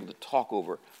folks were able to talk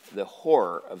over the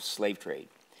horror of slave trade.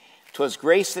 'Twas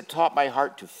grace that taught my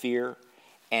heart to fear,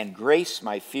 and grace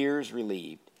my fears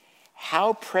relieved.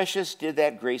 How precious did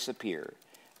that grace appear,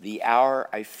 the hour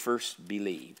I first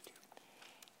believed.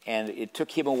 And it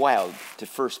took him a while to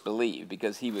first believe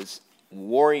because he was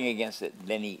warring against it.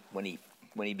 Then when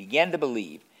he began to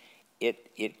believe,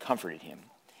 it comforted him.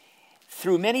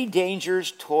 Through many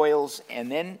dangers, toils,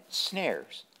 and then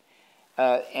snares.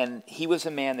 And he was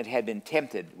a man that had been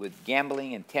tempted with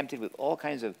gambling and tempted with all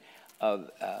kinds of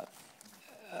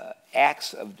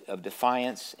acts of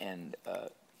defiance and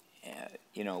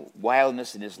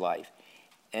wildness in his life.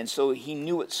 And so he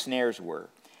knew what snares were.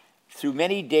 Through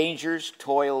many dangers,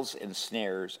 toils, and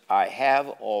snares, I have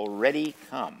already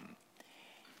come.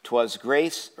 'Tis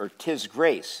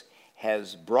grace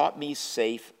has brought me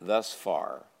safe thus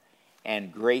far,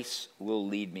 and grace will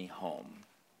lead me home.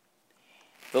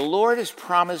 The Lord has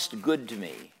promised good to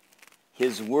me.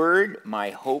 His word my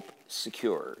hope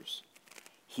secures.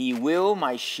 He will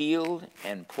my shield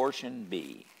and portion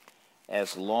be,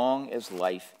 as long as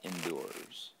life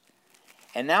endures.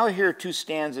 And now here are two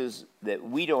stanzas that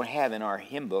we don't have in our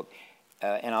hymn book,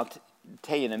 and I'll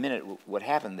tell you in a minute what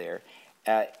happened there.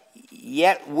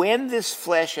 Yet when this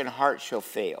flesh and heart shall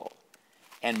fail,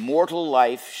 and mortal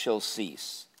life shall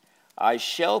cease, I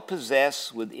shall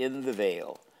possess within the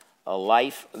veil a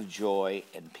life of joy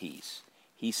and peace.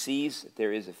 He sees that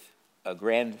there is a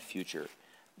grand future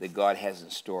that God has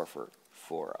in store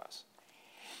for us.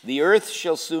 The earth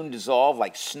shall soon dissolve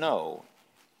like snow,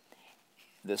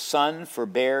 the sun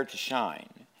forbear to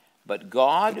shine, but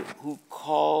God who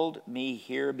called me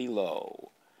here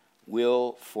below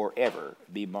will forever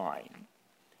be mine.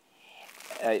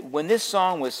 When this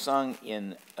song was sung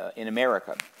in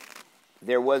America,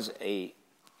 there was an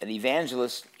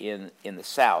evangelist in the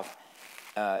South,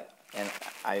 and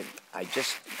I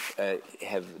just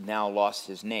have now lost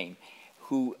his name,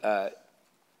 who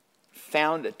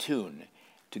found a tune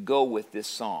to go with this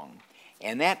song.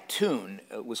 And that tune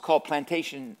was called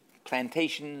Plantation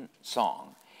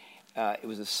Song. It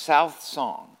was a South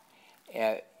song.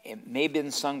 It may have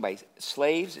been sung by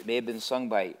slaves. It may have been sung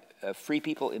by free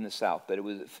people in the South. But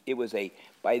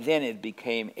by then it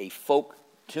became a folk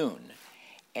tune.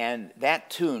 And that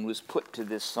tune was put to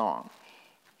this song.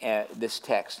 this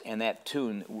text and that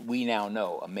tune we now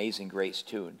know, Amazing Grace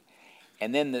tune.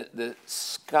 And then the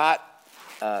Scott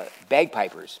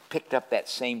bagpipers picked up that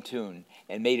same tune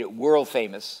and made it world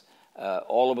famous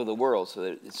all over the world, so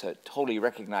that it's a totally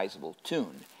recognizable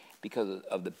tune because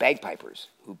of the bagpipers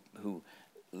who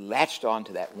latched on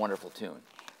to that wonderful tune.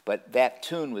 But that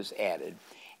tune was added.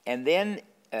 And then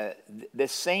the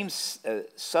same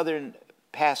southern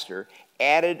pastor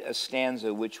added a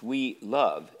stanza which we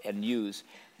love and use,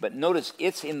 but notice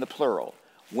it's in the plural.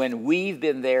 When we've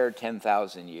been there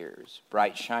 10,000 years,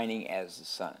 bright shining as the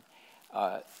sun,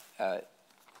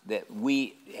 that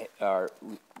we'll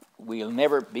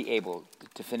never be able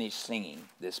to finish singing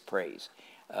this praise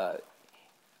of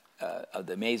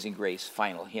the Amazing Grace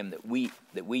final hymn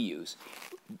that we use,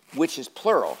 which is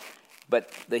plural,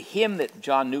 but the hymn that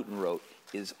John Newton wrote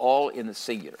is all in the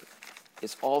singular.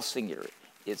 It's all singular.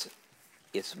 It's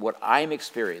what I'm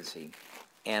experiencing,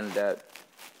 and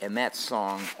that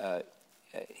song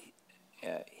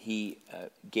he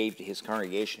gave to his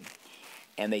congregation,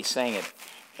 and they sang it.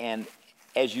 And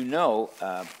as you know,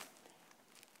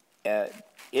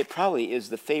 it probably is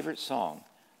the favorite song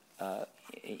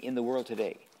in the world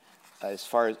today, as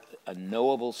far as a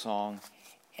knowable song.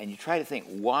 And you try to think,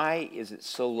 why is it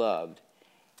so loved?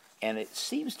 And it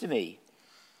seems to me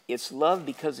it's loved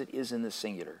because it is in the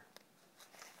singular.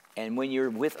 And when you're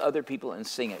with other people and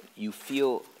sing it, you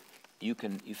feel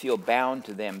bound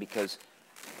to them because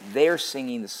they're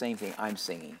singing the same thing I'm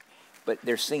singing, but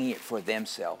they're singing it for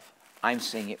themselves. I'm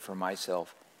singing it for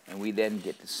myself, and we then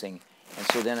get to sing. And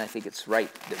so then I think it's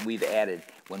right that we've added,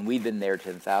 when we've been there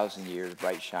 10,000 years,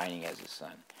 bright shining as the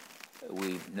sun,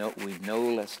 we've no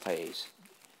less place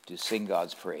to sing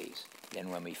God's praise than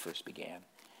when we first began.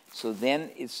 So then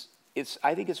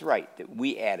I think it's right that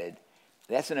we added,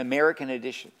 that's an American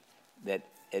edition, that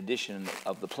edition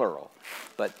of the plural.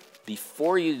 But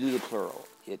before you do the plural,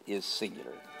 it is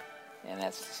singular. And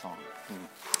that's the song.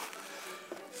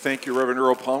 Thank you, Reverend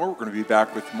Earl Palmer. We're going to be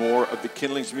back with more of the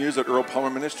Kindling's Muse at Earl Palmer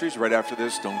Ministries right after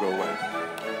this. Don't go away.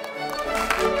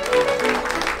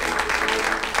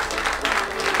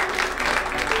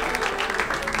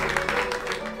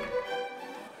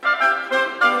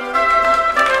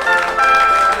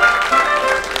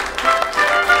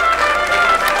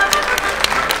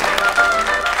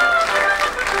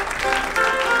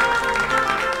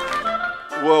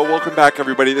 Well, welcome back,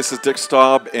 everybody. This is Dick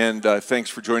Staub, and thanks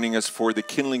for joining us for the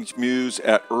Kindling's Muse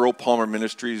at Earl Palmer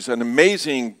Ministries. An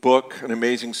amazing book, an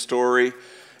amazing story,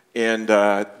 and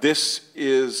this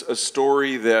is a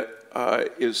story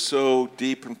that is so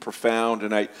deep and profound.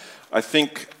 And I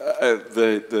think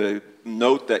the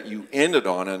note that you ended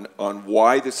on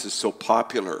why this is so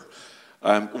popular.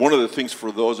 One of the things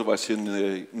for those of us in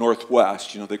the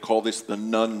Northwest, they call this the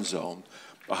nun zone.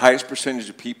 The highest percentage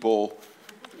of people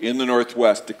in the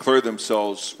Northwest declare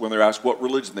themselves, when they're asked what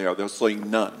religion they are, they'll say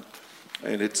none.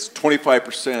 And it's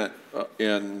 25%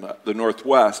 in the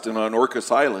Northwest, and on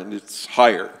Orcas Island, it's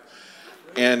higher.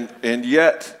 And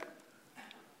yet,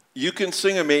 you can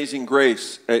sing Amazing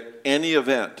Grace at any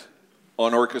event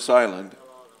on Orcas Island,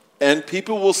 and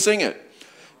people will sing it.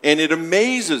 And it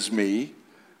amazes me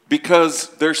because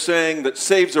they're saying that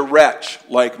saves a wretch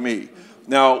like me.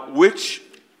 Now, which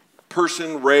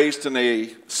person raised in a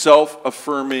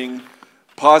self-affirming,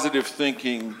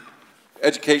 positive-thinking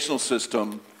educational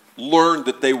system learned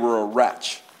that they were a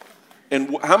wretch?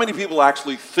 And how many people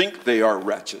actually think they are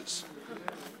wretches?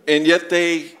 And yet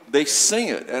they sing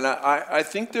it. And I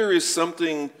think there is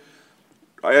something,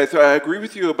 I agree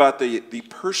with you about the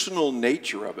personal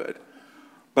nature of it,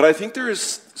 but I think there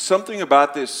is something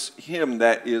about this hymn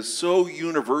that is so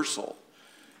universal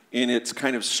in its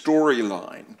kind of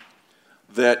storyline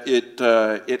that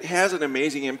it has an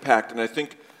amazing impact. And I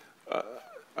think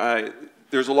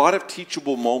there's a lot of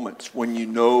teachable moments when you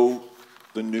know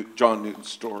the John Newton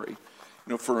story.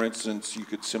 For instance, you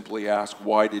could simply ask,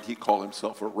 why did he call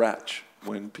himself a wretch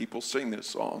when people sing this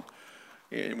song?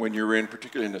 And when you're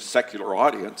particularly in a secular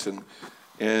audience,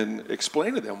 and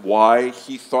explain to them why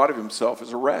he thought of himself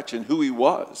as a wretch and who he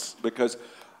was. Because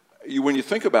when you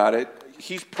think about it,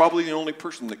 he's probably the only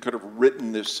person that could have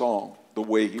written this song the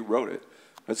way he wrote it,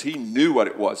 because he knew what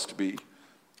it was to be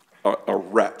a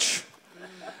wretch.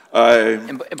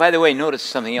 And by the way, notice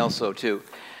something else, though, too.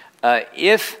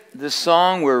 If the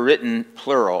song were written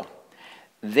plural,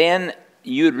 then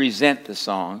you'd resent the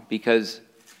song, because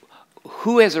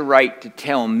who has a right to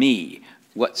tell me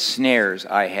what snares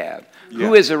I have? Yeah.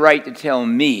 Who has a right to tell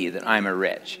me that I'm a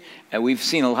wretch? And we've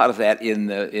seen a lot of that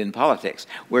in politics,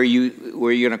 where you're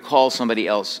going to call somebody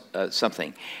else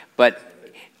something. But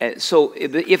So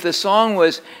if the song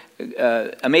was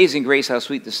Amazing Grace, how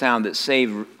sweet the sound that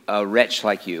saved a wretch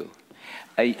like you,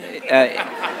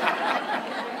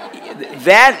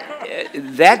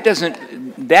 that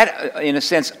doesn't, that in a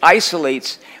sense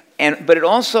isolates, but it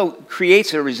also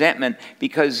creates a resentment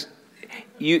because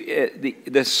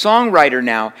the songwriter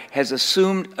now has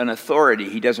assumed an authority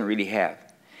he doesn't really have.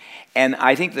 And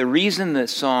I think the reason the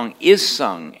song is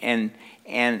sung and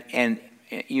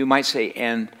you might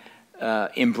say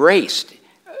embraced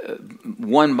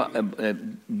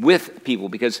with people,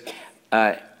 because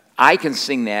I can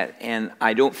sing that and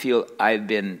I don't feel I've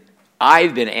been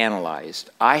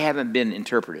analyzed. I haven't been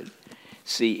interpreted.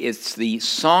 See, it's the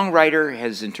songwriter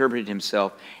has interpreted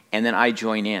himself, and then I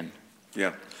join in.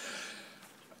 Yeah.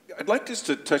 I'd like just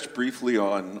to touch briefly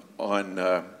on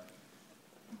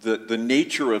the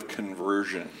nature of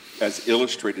conversion as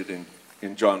illustrated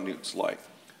in John Newton's life.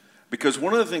 Because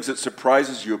one of the things that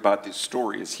surprises you about this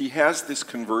story is he has this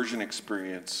conversion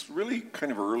experience really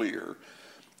kind of earlier,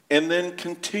 and then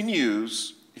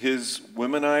continues his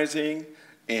womanizing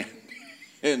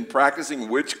and practicing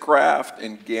witchcraft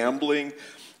and gambling,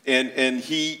 and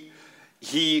he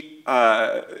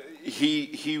has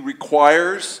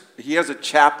a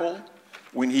chapel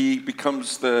when he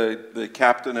becomes the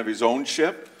captain of his own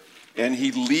ship, and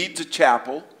he leads a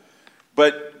chapel,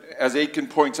 but as Aitken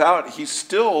points out, he's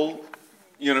still,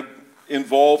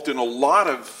 involved in a lot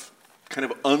of kind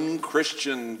of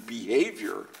unchristian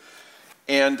behavior.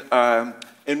 And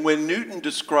when Newton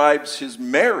describes his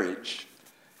marriage,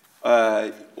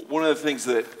 one of the things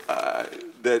that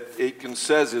Aitken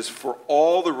says is, for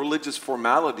all the religious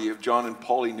formality of John and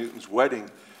Polly Newton's wedding,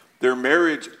 their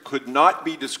marriage could not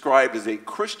be described as a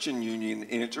Christian union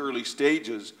in its early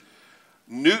stages.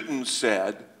 Newton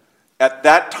said, "At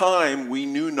that time we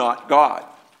knew not God,"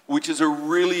 which is a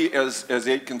really, as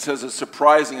Aitken says, a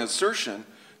surprising assertion,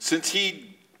 since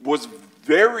he was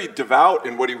very devout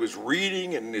in what he was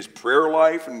reading and in his prayer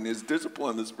life and in his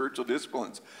discipline, the spiritual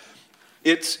disciplines.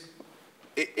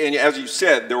 And as you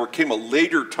said, there came a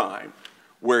later time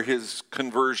where his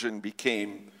conversion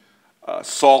became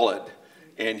solid,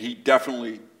 and he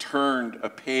definitely turned a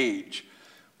page.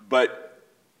 But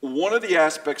one of the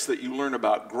aspects that you learn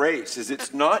about grace is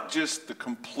it's not just the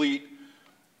complete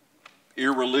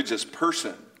irreligious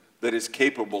person that is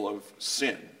capable of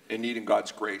sin and needing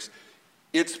God's grace.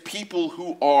 It's people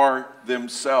who are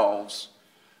themselves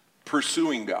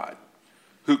pursuing God,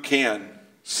 who can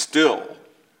still.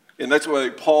 And that's why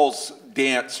Paul's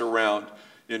dance around,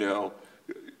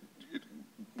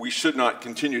 we should not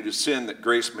continue to sin that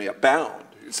grace may abound.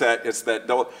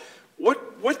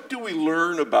 What do we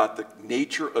learn about the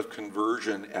nature of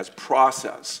conversion as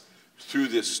process through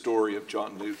this story of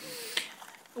John Newton?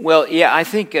 Well, yeah, I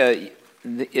think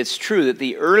it's true that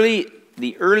the early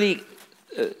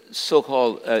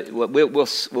so-called what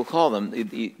we'll call them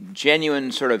the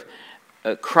genuine sort of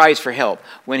cries for help.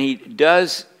 When he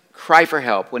does cry for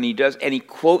help, when he does, and he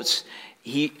quotes,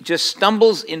 he just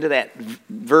stumbles into that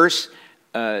verse.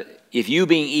 If you,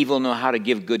 being evil, know how to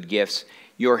give good gifts,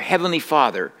 your heavenly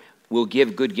Father will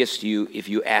give good gifts to you if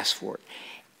you ask for it.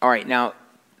 All right, now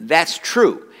that's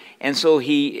true, and so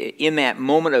he, in that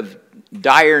moment of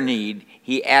dire need,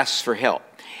 he asks for help.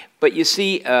 But you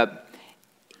see,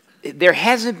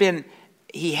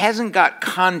 he hasn't got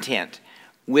content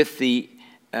with the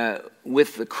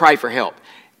cry for help.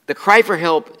 The cry for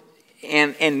help,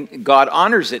 and God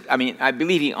honors it. I mean, I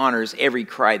believe he honors every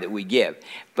cry that we give.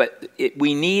 But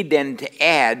we need then to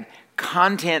add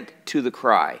content to the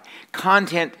cry,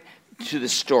 content to the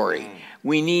story.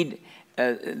 We need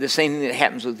the same thing that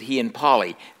happens with he and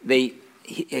Polly. They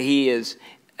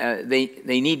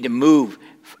need to move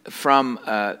from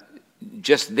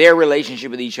just their relationship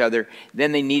with each other.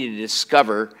 Then they need to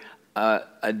discover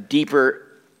a deeper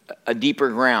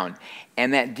ground.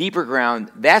 And that deeper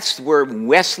ground, that's where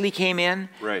Wesley came in.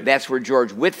 Right. That's where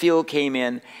George Whitefield came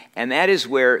in. And that is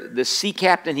where the sea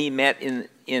captain he met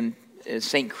in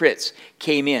St. Kitts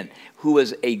came in, who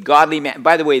was a godly man.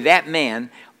 By the way, that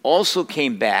man also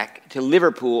came back to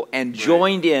Liverpool and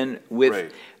joined in with...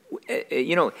 Right.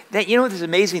 This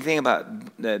amazing thing about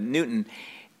Newton,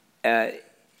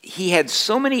 he had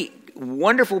so many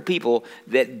wonderful people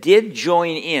that did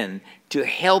join in to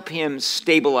help him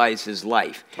stabilize his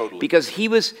life. Totally. Because he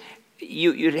was,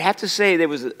 you'd have to say there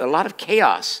was a lot of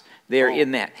chaos there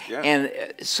in that. Yeah. And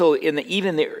so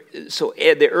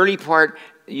the early part,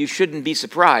 you shouldn't be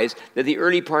surprised that the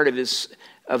early part of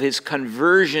his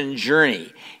conversion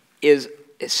journey has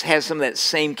some of that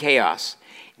same chaos.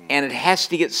 And it has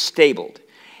to get stabled.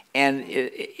 And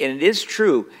it is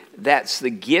true, that's the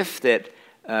gift that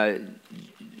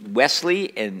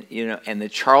Wesley, and and the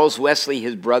Charles Wesley,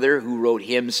 his brother, who wrote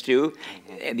hymns too,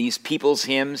 and these people's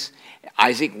hymns,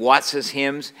 Isaac Watts's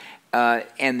hymns,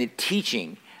 and the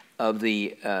teaching of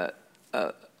the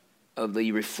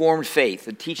Reformed faith,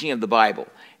 the teaching of the Bible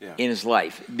in his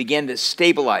life, began to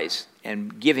stabilize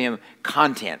and give him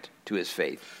content to his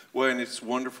faith. Well, and it's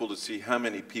wonderful to see how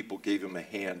many people gave him a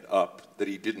hand up that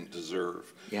he didn't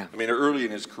deserve. Yeah. I mean, early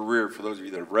in his career, for those of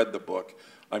you that have read the book,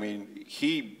 I mean,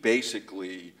 he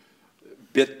basically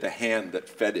bit the hand that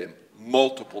fed him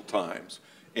multiple times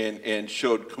and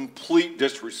showed complete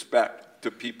disrespect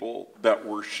to people that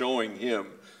were showing him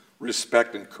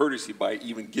respect and courtesy by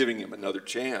even giving him another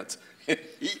chance.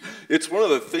 It's one of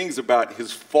the things about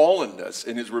his fallenness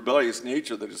and his rebellious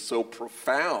nature that is so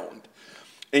profound.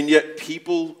 And yet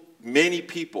many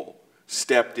people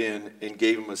stepped in and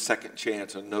gave him a second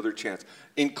chance, another chance,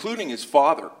 including his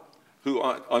father, who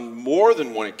on more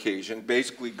than one occasion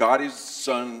basically got his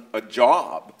son a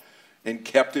job and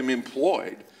kept him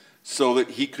employed so that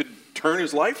he could turn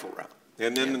his life around.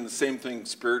 And then in the same thing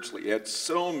spiritually. He had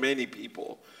so many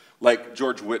people, like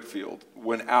George Whitefield,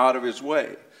 went out of his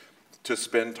way to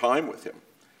spend time with him.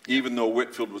 Even though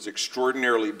Whitefield was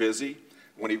extraordinarily busy,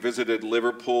 when he visited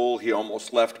Liverpool, he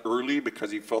almost left early because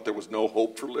he felt there was no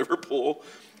hope for Liverpool.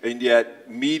 And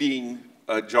yet, meeting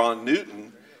John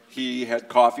Newton, he had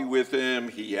coffee with him,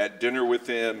 he had dinner with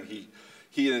him, he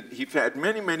had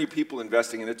many people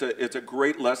investing, and it's a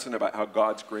great lesson about how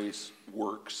God's grace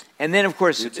works. And then, of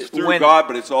course, it's through God,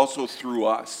 but it's also through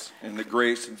us and the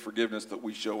grace and forgiveness that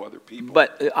we show other people.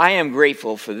 But I am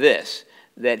grateful for this,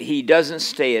 that he doesn't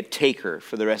stay a taker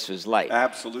for the rest of his life.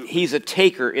 Absolutely. He's a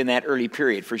taker in that early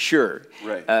period, for sure.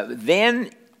 Right.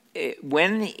 Then,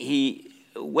 when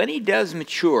he does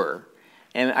mature,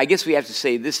 and I guess we have to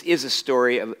say this is a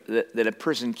story of that a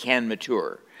person can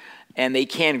mature, and they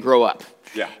can grow up.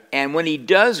 Yeah. And when he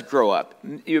does grow up,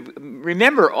 you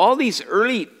remember all these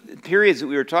early periods that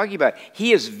we were talking about,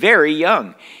 he is very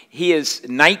young. He is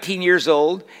 19 years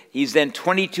old. He's then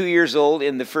 22 years old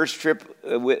in the first trip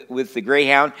with the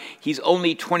Greyhound. He's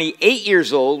only 28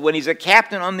 years old when he's a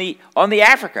captain on the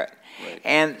Africa. Right.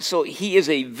 And so he is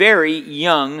a very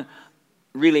young,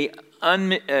 really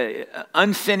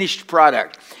unfinished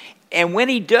product. And when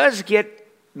he does get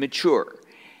mature,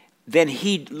 then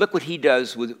look what he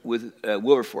does with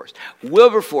Wilberforce.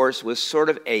 Wilberforce was sort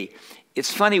of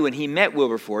it's funny, when he met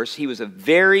Wilberforce, he was a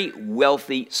very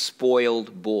wealthy,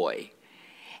 spoiled boy.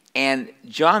 And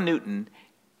John Newton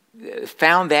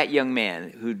found that young man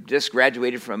who just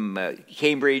graduated from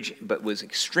Cambridge, but was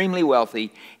extremely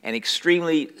wealthy and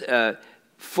extremely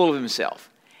full of himself.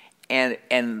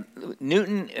 And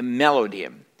Newton mellowed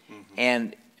him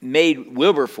and made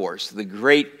Wilberforce the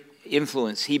great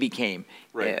influence he became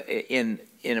in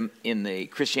the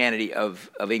Christianity of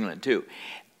England too,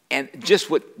 and just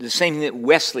the same thing that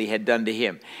Wesley had done to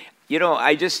him.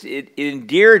 It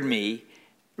endeared me,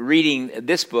 reading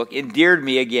this book, endeared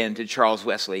me again to Charles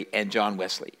Wesley and John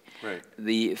Wesley. Right.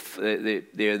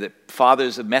 They're the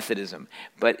fathers of Methodism,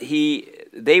 but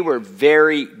they were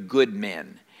very good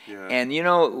men. Yeah.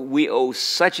 And we owe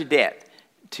such a debt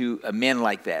to men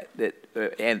like that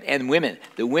and women,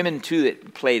 the women too,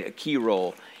 that played a key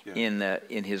role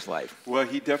in his life. Well,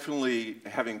 he definitely,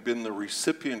 having been the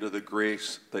recipient of the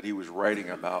grace that he was writing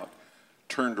about,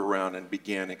 turned around and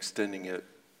began extending it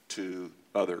to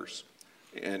others,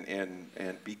 and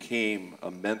became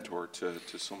a mentor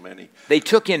to so many. They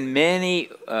took in many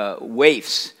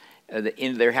waifs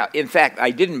into their house. In fact,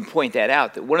 I didn't point that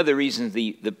out, that one of the reasons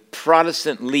the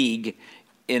Protestant League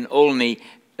in Olney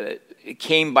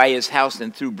came by his house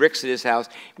and threw bricks at his house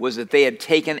was that they had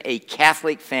taken a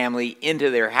Catholic family into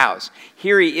their house.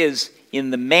 Here he is in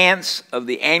the manse of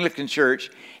the Anglican Church,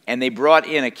 and they brought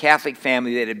in a Catholic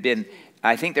family that had been,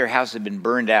 I think their house had been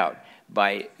burned out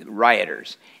by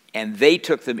rioters, and they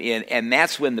took them in, and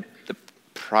that's when the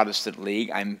Protestant League,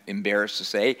 I'm embarrassed to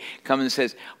say, comes and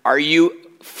says, "Are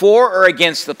you for or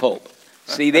against the Pope?"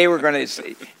 See, they were going to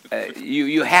say,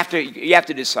 you have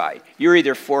to decide. You're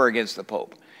either for or against the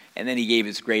Pope. And then he gave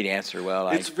his great answer. Well,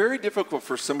 it's very difficult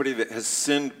for somebody that has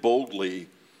sinned boldly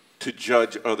to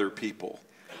judge other people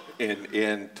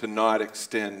and to not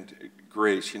extend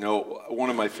grace. One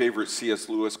of my favorite C.S.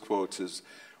 Lewis quotes is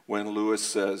when Lewis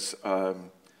says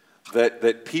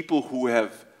that people who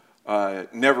have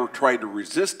never tried to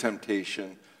resist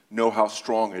temptation know how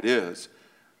strong it is.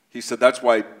 He said that's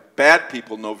why bad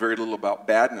people know very little about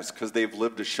badness, because they've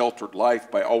lived a sheltered life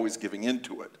by always giving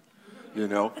into it.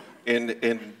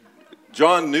 And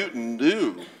John Newton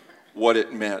knew what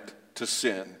it meant to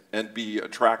sin and be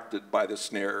attracted by the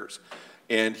snares.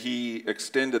 and he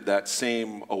extended that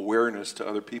same awareness to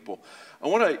other people.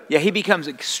 He becomes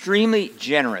extremely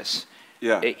generous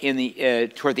in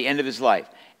the toward the end of his life.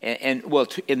 In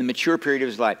the mature period of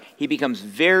his life, he becomes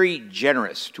very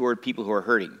generous toward people who are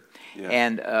hurting.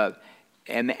 Yeah.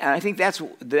 And I think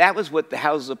that was what the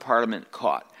Houses of Parliament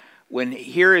caught. When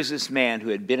here is this man who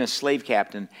had been a slave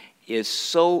captain is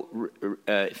so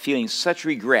feeling such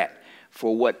regret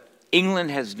for what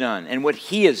England has done and what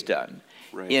he has done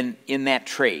in that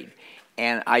trade.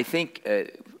 And I think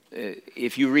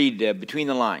if you read between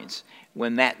the lines,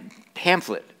 when that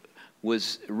pamphlet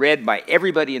was read by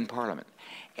everybody in Parliament,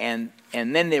 and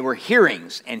then there were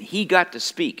hearings, and he got to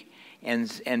speak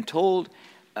and told.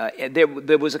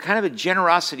 There was a kind of a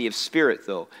generosity of spirit,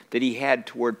 though, that he had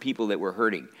toward people that were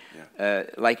hurting. Yeah.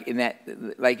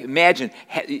 Imagine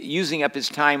using up his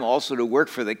time also to work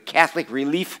for the Catholic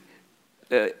Relief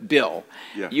Bill.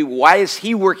 Yeah. Why is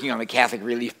he working on the Catholic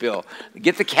Relief Bill?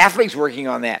 Get the Catholics working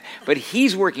on that. But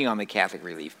he's working on the Catholic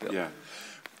Relief Bill.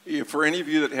 Yeah. For any of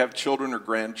you that have children or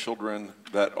grandchildren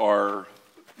that are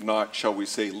not, shall we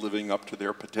say, living up to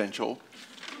their potential,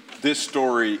 this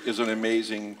story is an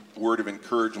amazing word of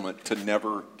encouragement to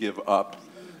never give up.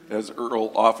 As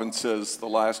Earl often says, the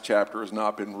last chapter has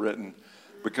not been written,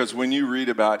 because when you read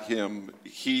about him,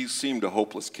 he seemed a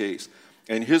hopeless case.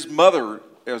 And his mother,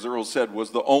 as Earl said, was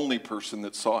the only person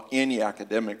that saw any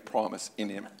academic promise in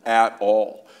him at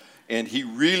all. And he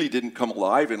really didn't come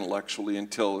alive intellectually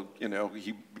until,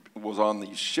 he was on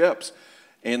these ships.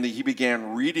 And he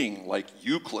began reading like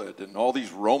Euclid and all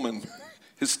these Roman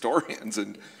historians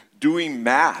and doing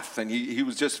math, and he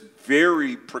was just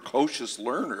very precocious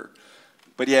learner,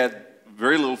 but he had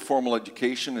very little formal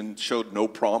education and showed no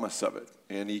promise of it.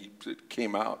 And it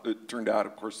turned out,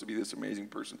 of course, to be this amazing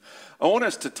person. I want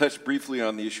us to touch briefly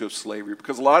on the issue of slavery,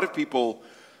 because a lot of people,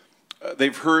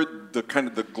 they've heard the kind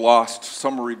of the glossed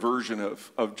summary version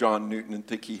of John Newton and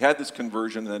think he had this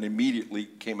conversion and then immediately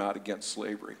came out against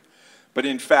slavery. But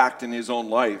in fact, in his own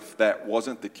life, that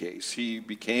wasn't the case. He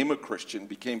became a Christian,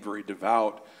 became very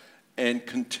devout, and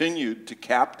continued to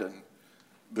captain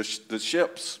the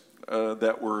ships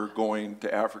that were going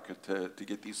to Africa to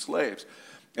get these slaves.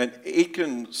 And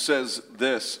Aiken says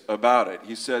this about it.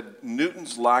 He said,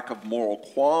 Newton's lack of moral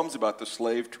qualms about the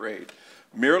slave trade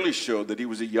merely showed that he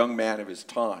was a young man of his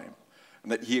time,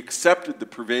 and that he accepted the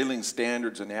prevailing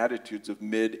standards and attitudes of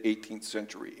mid-18th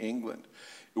century England.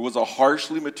 It was a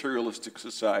harshly materialistic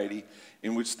society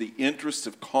in which the interests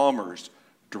of commerce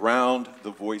drowned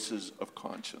the voices of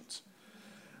conscience.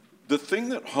 The thing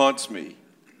that haunts me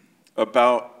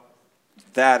about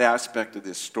that aspect of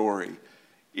this story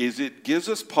is it gives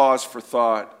us pause for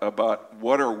thought about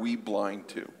what are we blind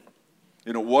to?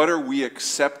 What are we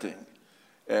accepting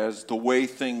as the way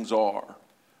things are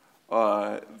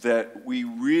that we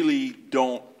really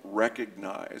don't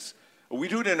recognize? We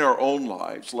do it in our own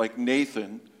lives, like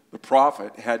Nathan, the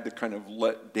prophet, had to kind of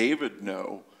let David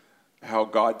know how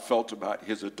God felt about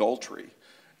his adultery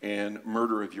and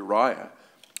murder of Uriah.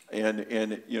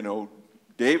 And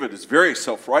David is very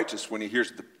self-righteous when he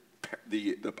hears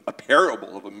a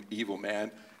parable of an evil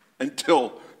man,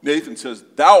 until Nathan says,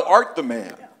 "Thou art the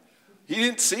man." He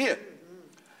didn't see it.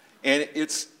 And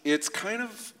it's kind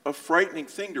of a frightening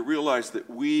thing to realize that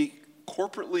we,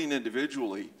 corporately and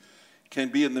individually, can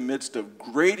be in the midst of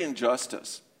great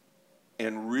injustice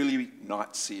and really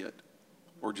not see it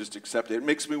or just accept it. It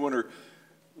makes me wonder,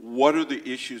 what are the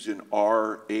issues in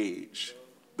our age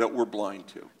that we're blind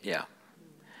to? Yeah.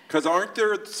 Because aren't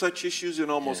there such issues in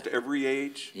almost every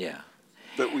age? Yeah.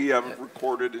 That we have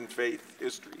recorded in faith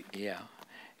history? Yeah.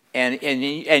 And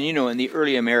in the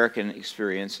early American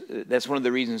experience, that's one of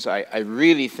the reasons I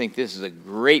really think this is a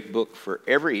great book for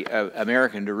every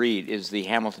American to read, is the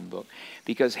Hamilton book,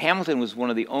 because Hamilton was one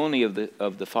of the only of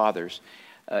the fathers,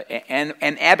 and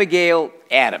Abigail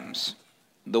Adams,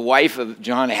 the wife of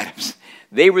John Adams,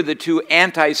 they were the two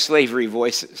anti-slavery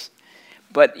voices.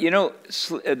 But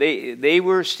they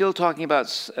were still talking about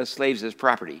slaves as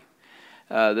property,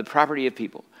 the property of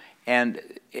people, and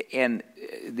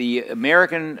the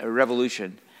American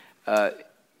Revolution.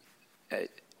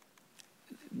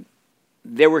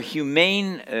 There were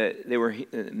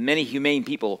many humane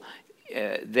people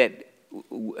that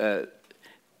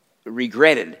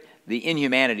regretted the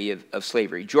inhumanity of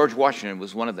slavery. George Washington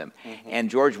was one of them, and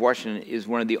George Washington is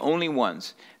one of the only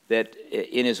ones that,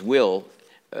 in his will,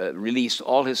 released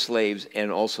all his slaves and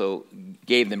also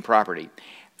gave them property.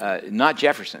 Not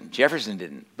Jefferson. Jefferson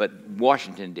didn't, but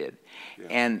Washington did. Yeah.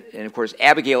 And of course,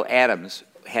 Abigail Adams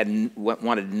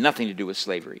wanted nothing to do with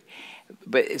slavery.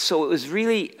 But so it was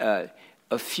really a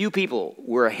few people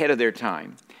were ahead of their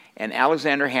time. And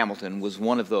Alexander Hamilton was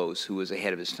one of those who was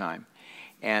ahead of his time.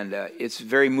 And it's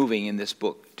very moving in this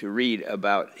book to read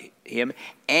about him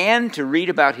and to read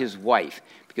about his wife,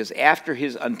 because after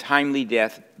his untimely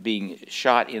death, being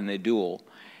shot in the duel,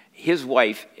 his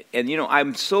wife, and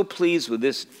I'm so pleased with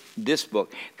this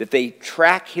book that they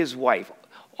track his wife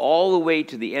all the way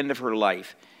to the end of her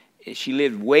life. She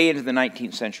lived way into the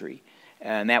 19th century,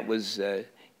 and that was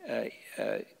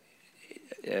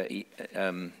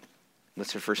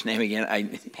what's her first name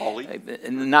again? Polly?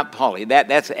 Not Polly.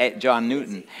 That's John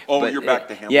Newton. Oh, but, you're back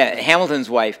to Hamilton. Yeah, Hamilton's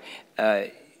wife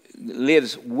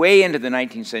lives way into the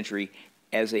 19th century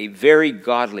as a very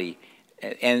godly,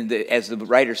 and as the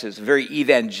writer says, a very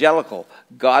evangelical,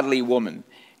 godly woman.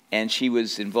 And she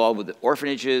was involved with the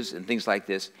orphanages and things like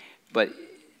this. But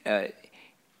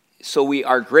so we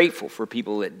are grateful for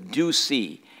people that do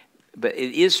see. But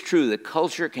it is true that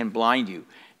culture can blind you,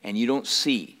 and you don't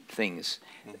see things.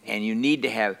 And you need to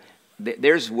have,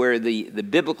 there's where the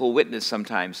biblical witness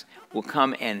sometimes will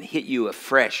come and hit you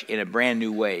afresh in a brand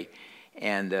new way.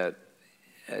 And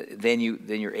then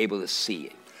you're able to see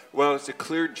it. Well, it's a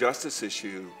clear justice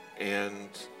issue, and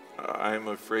I'm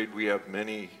afraid we have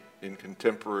many in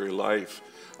contemporary life.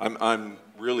 I'm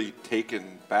really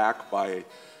taken back by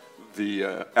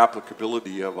the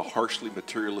applicability of a harshly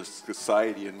materialist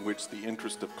society in which the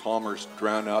interest of commerce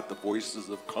drown out the voices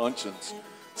of conscience.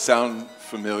 Sound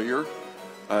familiar?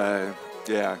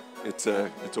 Yeah, it's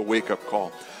a wake-up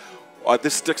call.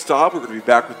 This is Dick Staub. We're going to be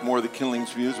back with more of the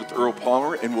Kindling's Views with Earl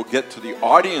Palmer, and we'll get to the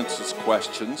audience's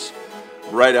questions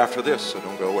right after this, so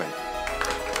don't go away.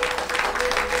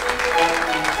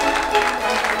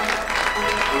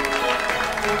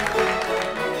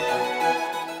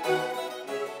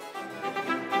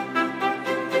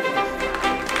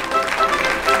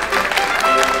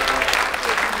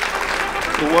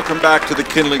 Welcome back to the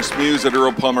Kindling's Muse at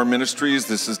Earl Palmer Ministries.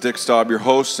 This is Dick Staub, your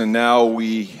host, and now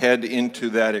we head into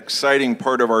that exciting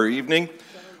part of our evening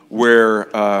where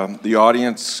the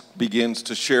audience begins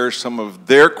to share some of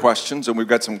their questions, and we've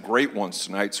got some great ones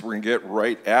tonight, so we're going to get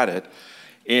right at it.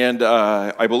 And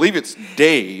I believe it's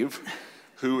Dave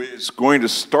who is going to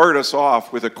start us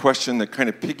off with a question that kind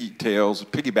of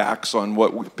piggybacks on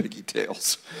what we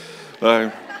piggytails.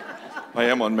 I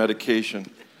am on medication.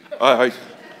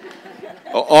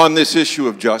 On this issue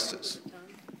of justice.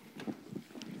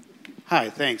 Hi,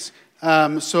 thanks.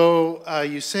 So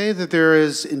you say that there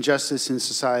is injustice in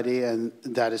society, and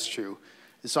that is true.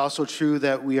 It's also true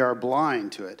that we are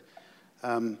blind to it.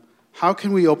 How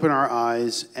can we open our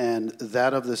eyes and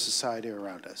that of the society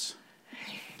around us?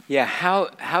 Yeah, how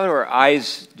do our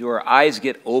eyes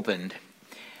get opened?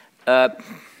 It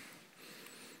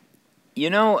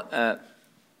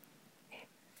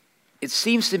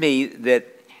seems to me that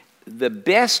the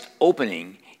best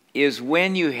opening is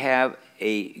when you have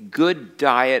a good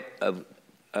diet of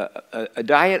a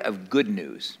diet of good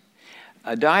news,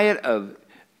 a diet of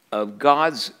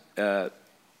God's you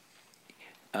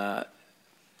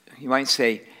might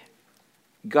say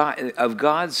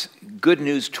God's good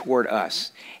news toward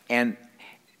us, and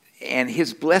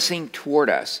His blessing toward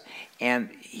us, and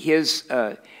His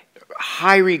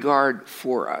high regard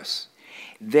for us.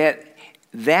 That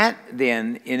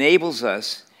then enables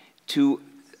us to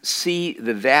see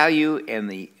the value and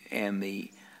the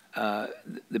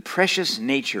precious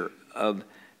nature of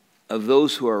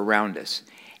those who are around us,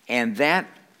 and that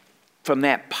from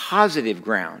that positive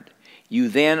ground, you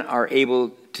then are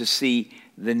able to see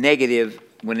the negative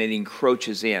when it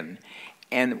encroaches in,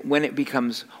 and when it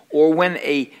becomes, or when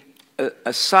a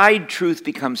side truth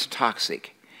becomes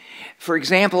toxic. For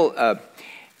example,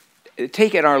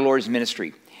 take in our Lord's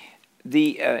ministry,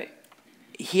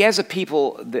 He has a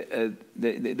people, the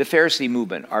Pharisee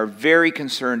movement are very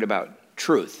concerned about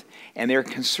truth, and they're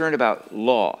concerned about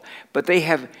law. But they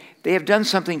have done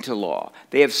something to law.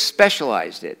 They have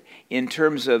specialized it in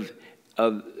terms of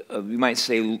you might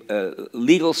say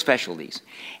legal specialties,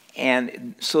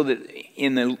 and so that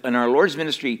in our Lord's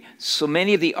ministry, so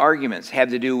many of the arguments have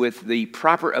to do with the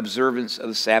proper observance of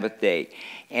the Sabbath day,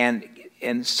 and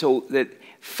so that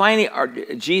finally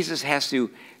Jesus has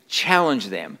to challenge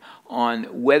them on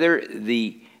whether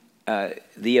the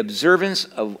observance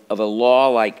of a law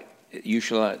like you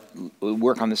shall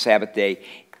work on the Sabbath day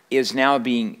is now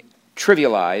being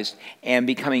trivialized and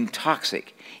becoming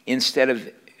toxic instead of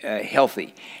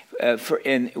healthy.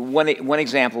 And one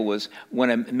example was when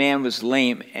a man was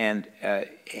lame and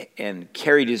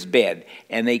carried his bed,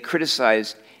 and they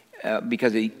criticized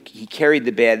because he carried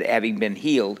the bed having been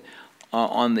healed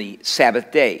on the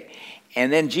Sabbath day.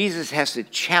 And then Jesus has to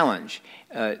challenge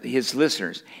his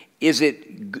listeners. Is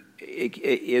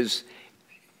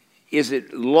is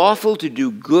it lawful to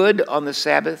do good on the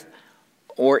Sabbath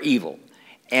or evil?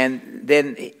 And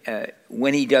then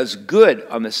when he does good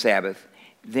on the Sabbath,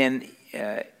 then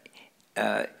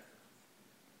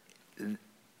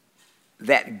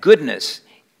that goodness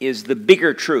is the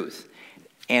bigger truth.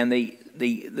 And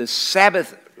the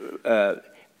Sabbath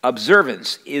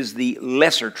observance is the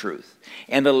lesser truth.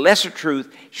 And the lesser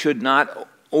truth should not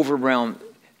overwhelm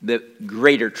the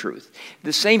greater truth.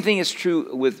 The same thing is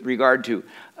true with regard to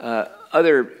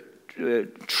other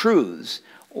truths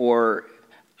or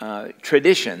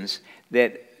traditions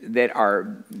that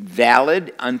are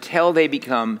valid until they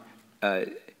become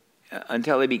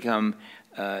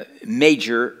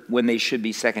major when they should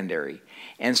be secondary.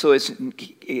 And so it's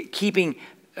keeping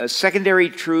secondary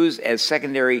truths as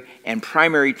secondary and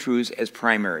primary truths as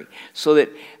primary, so that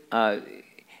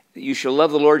you shall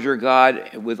love the Lord your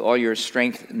God with all your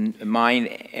strength and mind,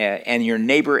 and your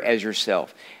neighbor as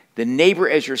yourself. The neighbor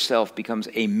as yourself becomes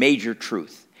a major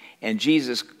truth, and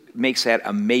Jesus makes that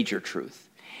a major truth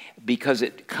because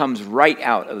it comes right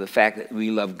out of the fact that we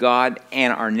love God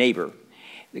and our neighbor.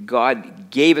 That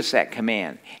God gave us that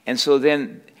command, and so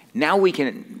then now we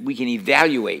can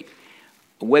evaluate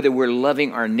whether we're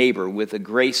loving our neighbor with the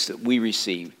grace that we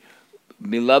receive.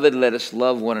 Beloved, let us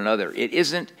love one another.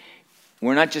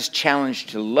 We're not just challenged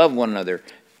to love one another.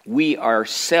 We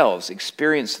ourselves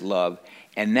experience love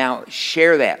and now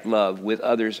share that love with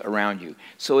others around you.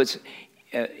 So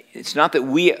it's not that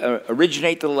we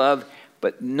originate the love,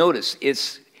 but notice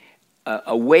it's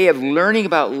a way of learning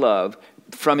about love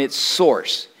from its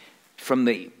source, from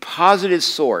the positive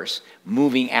source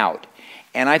moving out.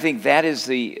 And I think that's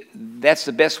the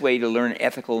best way to learn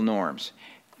ethical norms,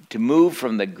 to move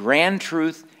from the grand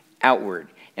truth outward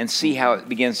and see how it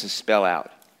begins to spell out.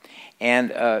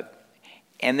 And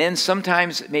then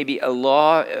sometimes maybe a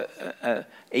law,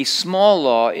 a small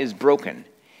law is broken,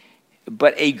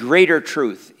 but a greater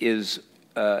truth is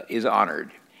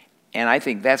honored. And I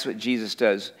think that's what Jesus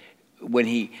does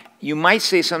when you might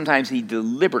say sometimes he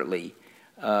deliberately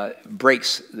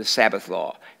breaks the Sabbath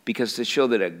law, because to show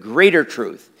that a greater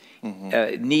truth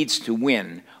needs to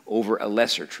win over a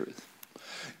lesser truth.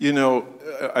 You know,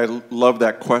 I love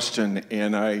that question,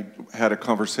 and I had a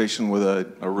conversation with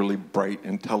a really bright,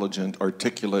 intelligent,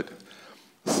 articulate,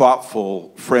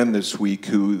 thoughtful friend this week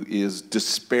who is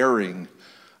despairing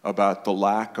about the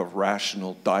lack of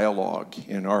rational dialogue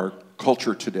in our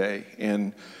culture today.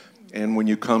 And when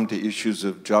you come to issues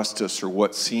of justice or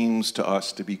what seems to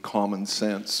us to be common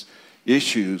sense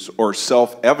issues or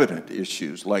self-evident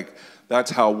issues, like that's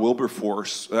how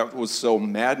Wilberforce, that was so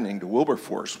maddening to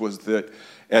Wilberforce, was that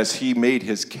as he made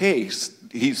his case,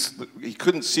 he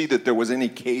couldn't see that there was any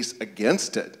case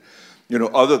against it,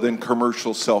 other than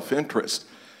commercial self-interest.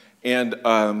 And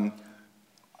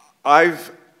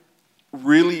I've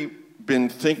really been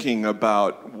thinking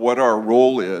about what our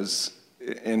role is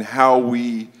and how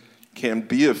we can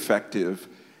be effective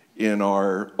in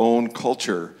our own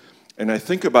culture. And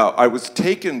I was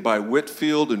taken by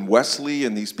Whitefield and Wesley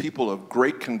and these people of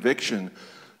great conviction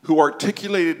who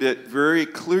articulated it very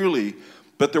clearly,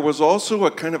 but there was also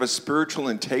a kind of a spiritual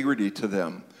integrity to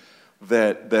them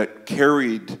that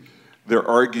carried their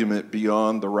argument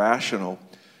beyond the rational.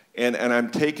 And I'm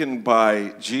taken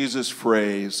by Jesus'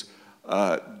 phrase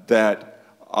that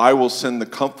I will send the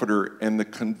Comforter, and the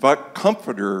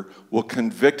Comforter will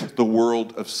convict the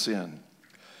world of sin.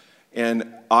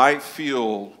 And I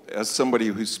feel, as somebody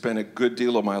who's spent a good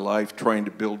deal of my life trying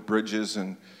to build bridges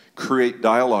and create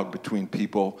dialogue between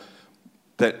people,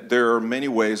 that there are many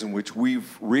ways in which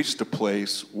we've reached a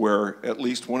place where at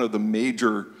least one of the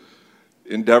major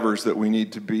endeavors that we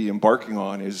need to be embarking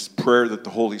on is prayer that the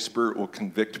Holy Spirit will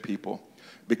convict people,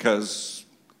 because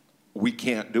we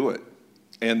can't do it.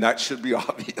 And that should be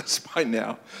obvious by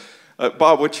now.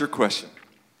 Bob, what's your question?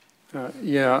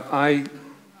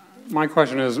 My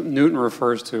question is, Newton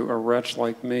refers to a wretch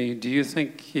like me. Do you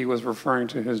think he was referring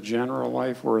to his general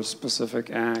life or a specific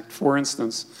act? For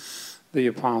instance, the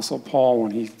Apostle Paul,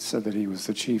 when he said that he was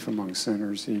the chief among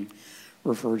sinners, he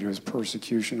referred to his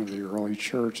persecution of the early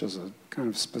church as a kind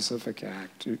of specific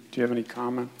act. Do you have any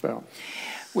comment about?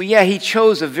 Well, yeah, he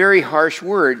chose a very harsh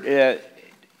word,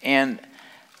 and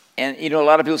a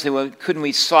lot of people say, well, couldn't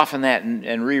we soften that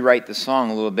and rewrite the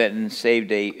song a little bit and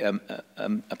saved a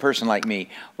person like me,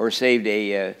 or saved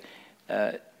a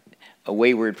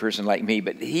wayward person like me?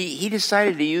 But he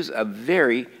decided to use a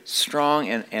very strong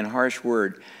and harsh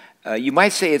word. You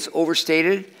might say it's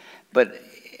overstated, but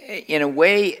in a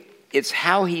way, it's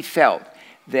how he felt.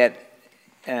 That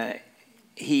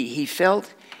he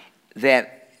felt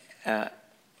that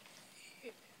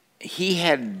he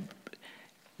had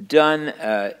done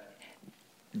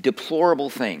deplorable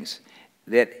things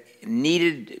that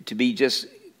needed to be just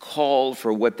called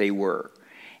for what they were.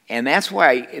 And that's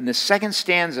why in the second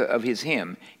stanza of his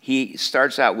hymn, he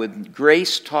starts out with,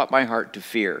 "Grace taught my heart to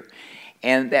fear."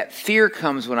 And that fear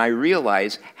comes when I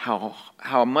realize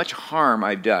how much harm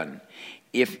I've done.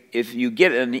 If you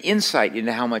get an insight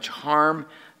into how much harm,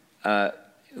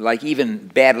 like even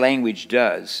bad language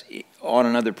does on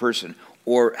another person,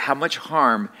 or how much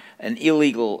harm an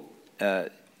illegal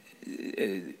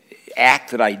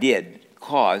act that I did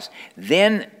caused,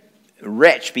 then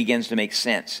wretch begins to make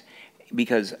sense,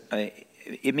 because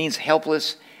it means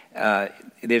helpless.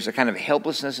 There's a kind of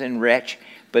helplessness in wretch,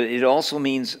 but it also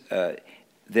means that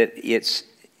it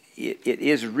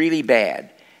is really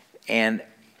bad, and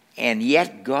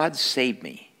yet God saved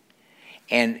me,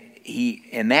 and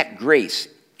that grace,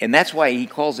 and that's why he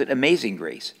calls it amazing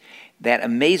grace. That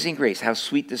amazing grace, how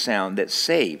sweet the sound that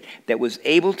saved, that was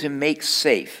able to make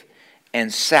safe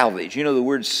and salvage. You know, the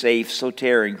word safe,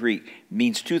 soter in Greek,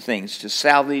 means two things: to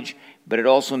salvage, but it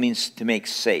also means to make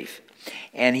safe.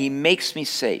 And he makes me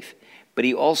safe, but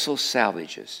he also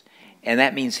salvages, and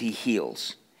that means he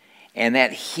heals. And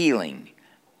that healing,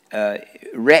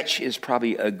 wretch is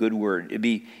probably a good word. It'd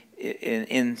be,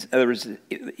 in other words,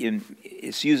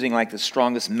 it's using like the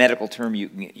strongest medical term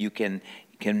you can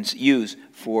use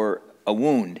for a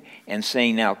wound, and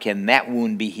saying, now, can that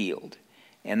wound be healed?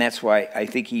 And that's why I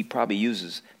think he probably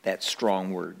uses that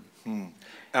strong word.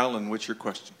 Alan, what's your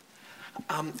question?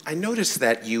 I noticed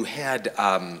that you had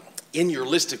in your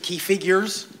list of key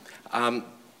figures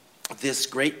this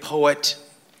great poet,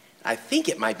 I think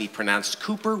it might be pronounced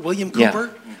Cooper, William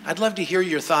Cooper. Yeah. I'd love to hear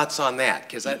your thoughts on that,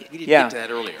 because we didn't get to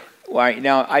that earlier. Well,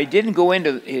 now, I didn't go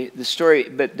into the story,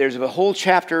 but there's a whole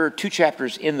chapter, 2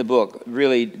 chapters in the book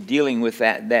really dealing with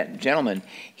that gentleman.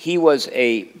 He was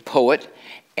a poet,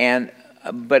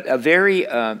 but a very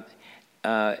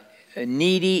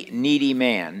needy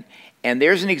man. And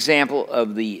there's an example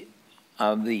of the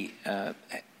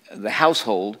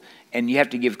household, and you have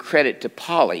to give credit to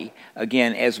Polly,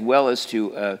 again, as well as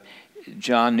to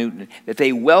John Newton, that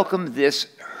they welcomed this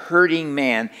hurting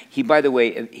man. He, by the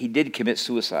way, he did commit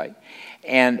suicide.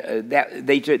 And that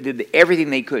they did everything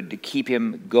they could to keep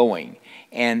him going.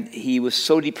 And he was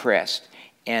so depressed.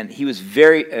 And he was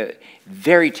very,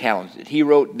 very talented. He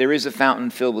wrote, "There is a fountain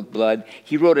filled with blood."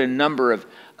 He wrote a number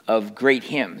of great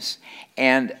hymns.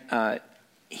 And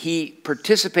he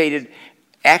participated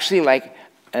actually like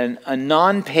a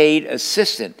non-paid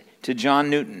assistant to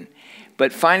John Newton.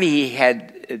 But finally he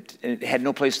had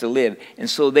no place to live. And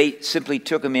so they simply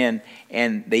took him in,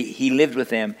 and he lived with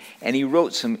them. And he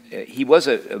wrote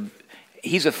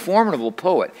he's a formidable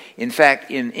poet. In fact,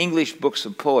 in English books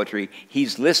of poetry,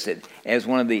 he's listed as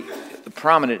one of the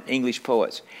prominent English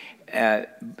poets.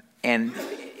 And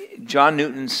John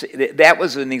Newton, that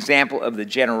was an example of the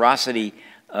generosity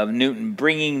of Newton,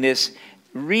 bringing this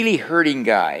really hurting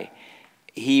guy.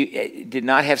 He did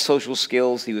not have social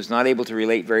skills. He was not able to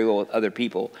relate very well with other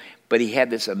people, but he had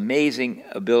this amazing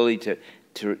ability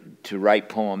to write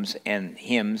poems and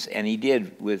hymns, and he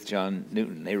did with John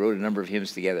Newton. They wrote a number of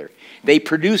hymns together. They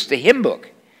produced a hymn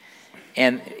book,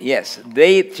 and yes,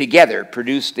 they together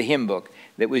produced the hymn book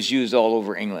that was used all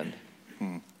over England.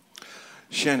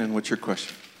 Shannon, what's your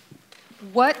question?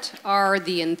 What are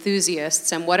the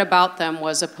enthusiasts, and what about them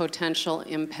was a potential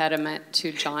impediment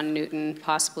to John Newton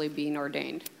possibly being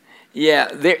ordained? Yeah,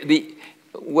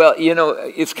 well, you know,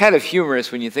 it's kind of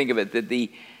humorous when you think of it, that the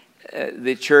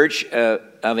Church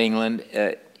of England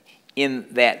in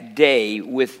that day,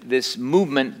 with this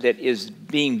movement that is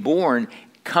being born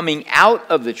coming out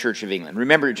of the Church of England.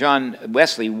 Remember, John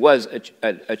Wesley was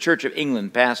a Church of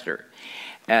England pastor.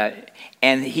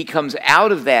 And he comes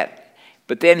out of that.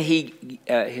 But then he,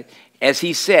 as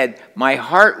he said, my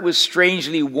heart was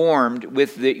strangely warmed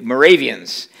with the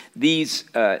Moravians, these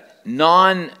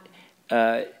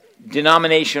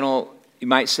non-denominational, you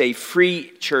might say,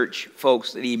 free church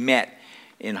folks that he met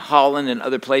in Holland and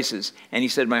other places. And he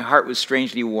said, my heart was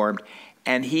strangely warmed.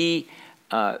 And he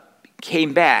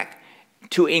came back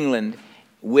to England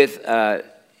with,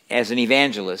 as an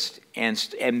evangelist, and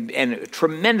a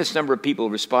tremendous number of people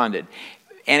responded.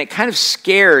 And it kind of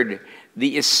scared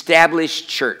the established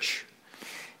church,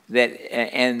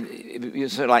 and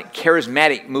sort of like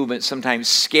charismatic movements sometimes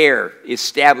scare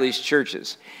established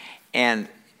churches, and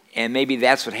maybe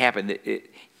that's what happened.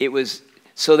 It was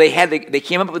so they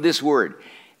came up with this word.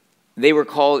 They were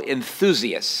called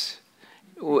enthusiasts.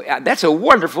 That's a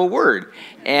wonderful word,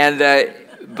 and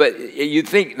but you'd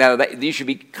think now that you should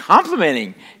be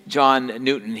complimenting John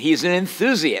Newton. He's an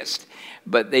enthusiast,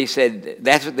 but they said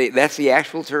that's the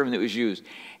actual term that was used.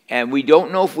 And we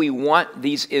don't know if we want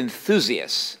these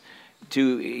enthusiasts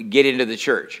to get into the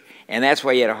church. And that's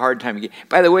why he had a hard time.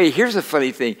 By the way, here's a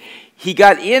funny thing. He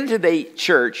got into the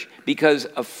church because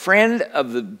a friend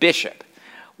of the bishop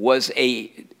was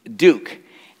a duke,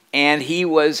 and he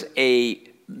was a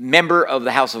member of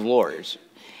the House of Lords,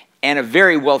 and a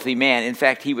very wealthy man. In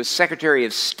fact, he was Secretary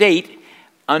of State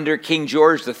under King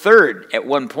George III at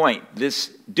one point, this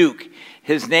duke.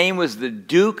 His name was the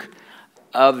Duke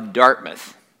of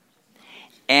Dartmouth,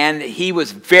 and he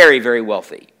was very, very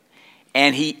wealthy.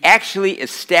 And he actually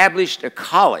established a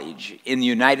college in the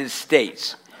United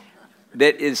States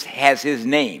that has his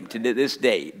name to this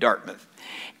day, Dartmouth.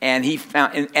 And he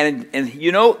found, and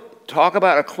you know, talk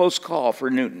about a close call for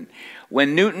Newton.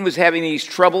 When Newton was having these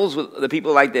troubles with the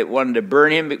people like that wanted to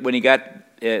burn him, when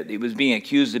he was being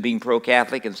accused of being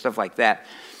pro-Catholic and stuff like that,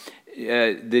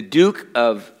 the Duke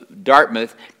of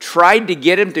Dartmouth tried to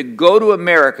get him to go to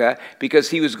America because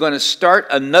he was going to start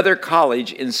another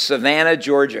college in Savannah,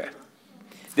 Georgia.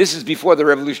 This is before the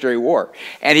Revolutionary War.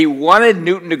 And he wanted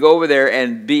Newton to go over there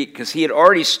and because he had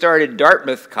already started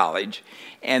Dartmouth College,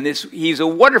 and he's a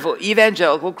wonderful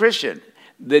evangelical Christian,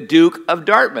 the Duke of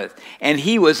Dartmouth. And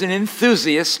he was an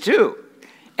enthusiast too,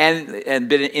 and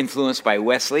been influenced by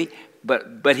Wesley,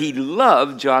 but he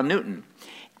loved John Newton.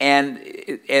 And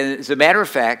as a matter of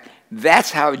fact,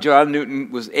 that's how John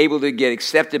Newton was able to get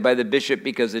accepted by the bishop,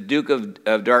 because the Duke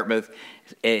of Dartmouth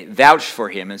vouched for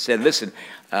him and said, listen,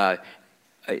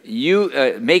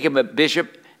 you make him a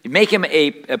bishop, make him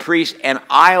a priest, and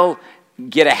I'll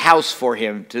get a house for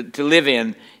him to live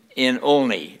in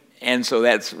Olney. And so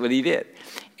that's what he did.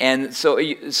 And so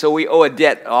we owe a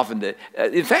debt often to...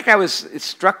 in fact, I was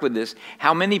struck with this,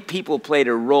 how many people played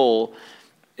a role.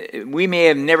 We may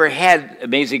have never had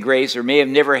Amazing Grace, or may have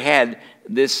never had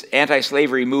this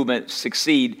anti-slavery movement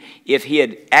succeed if he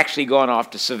had actually gone off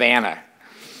to Savannah,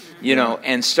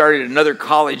 and started another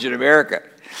college in America.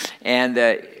 And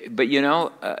but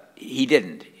he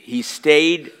didn't. He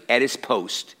stayed at his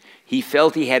post. He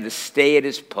felt he had to stay at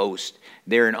his post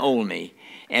there in Olney.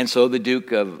 And so the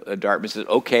Duke of Dartmouth said,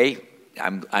 okay,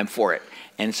 I'm for it.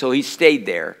 And so he stayed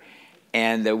there.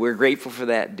 And we're grateful for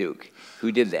that Duke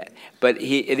who did that. But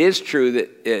it is true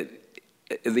that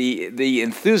the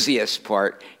enthusiast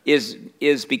part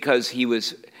is because he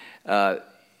was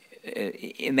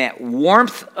in that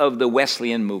warmth of the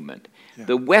Wesleyan movement. Yeah.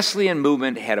 The Wesleyan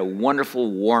movement had a wonderful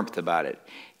warmth about it.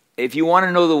 If you want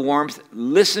to know the warmth,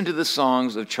 listen to the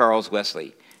songs of Charles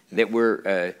Wesley that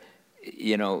were,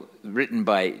 written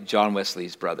by John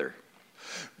Wesley's brother.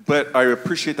 But I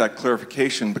appreciate that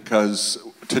clarification, because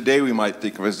today we might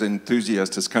think of as an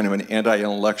enthusiast as kind of an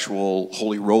anti-intellectual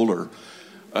holy roller.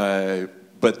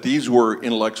 But these were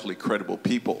intellectually credible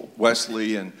people.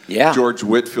 Wesley and George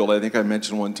Whitefield, I think I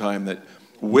mentioned one time that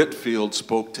Whitefield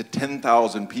spoke to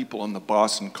 10,000 people on the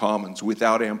Boston Commons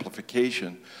without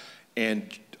amplification.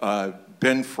 And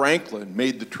Ben Franklin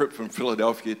made the trip from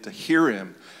Philadelphia to hear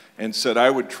him and said, I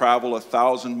would travel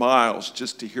 1,000 miles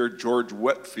just to hear George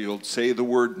Whitefield say the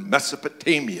word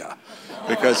Mesopotamia,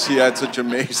 because he had such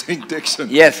amazing diction.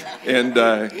 Yes. And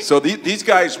so these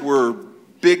guys were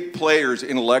big players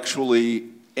intellectually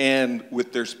and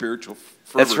with their spiritual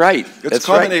fervor. That's right. It's a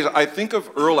combination. Right. I think of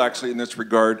Earl actually in this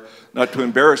regard, not to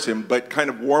embarrass him, but kind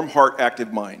of warm heart,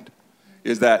 active mind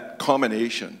is that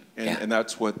combination. And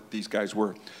that's what these guys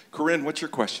were. Corinne, what's your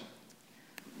question?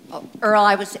 Well, Earl,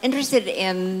 I was interested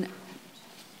in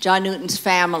John Newton's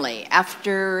family.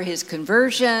 After his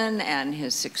conversion and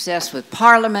his success with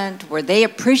Parliament, were they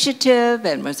appreciative,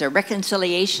 and was there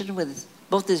reconciliation with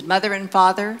both his mother and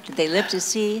father? Did they live to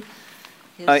see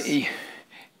his...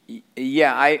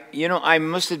 I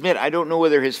must admit, I don't know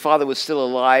whether his father was still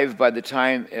alive by the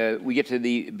time we get to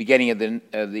the beginning of the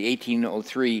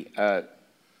 1803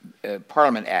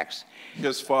 Parliament Acts.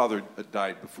 His father had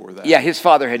died before that. Yeah, his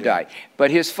father had died.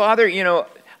 But his father,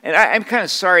 and I'm kind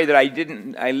of sorry that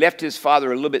I left his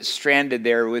father a little bit stranded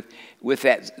there with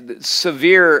that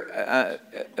severe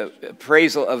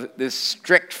appraisal of this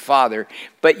strict father.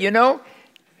 But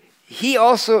he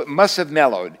also must have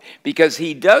mellowed, because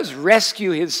he does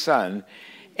rescue his son.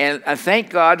 And I thank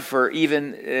God for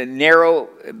even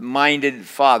narrow-minded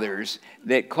fathers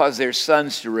that cause their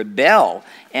sons to rebel.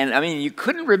 And you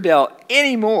couldn't rebel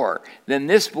any more than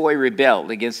this boy rebelled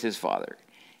against his father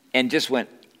and just went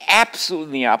absolutely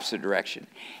in the opposite direction.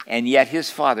 And yet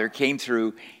his father came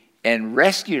through and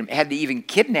rescued him, had to even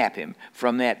kidnap him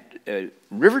from that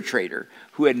river trader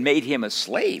who had made him a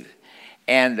slave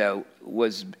and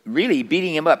was really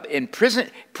beating him up in prison,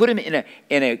 put him in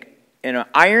an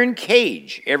iron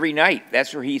cage every night.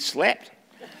 That's where he slept.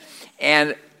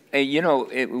 And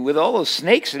with all those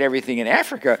snakes and everything in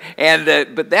Africa.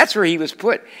 And but that's where he was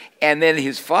put. And then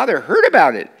his father heard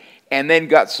about it, and then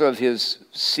got some of his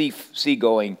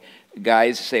seagoing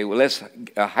guys to say, well, let's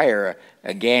hire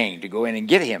a gang to go in and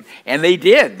get him. And they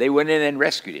did. They went in and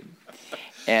rescued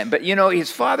him. But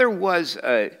his father was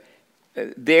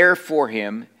there for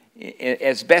him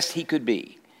as best he could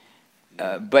be.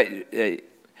 But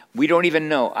we don't even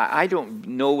know. I don't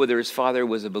know whether his father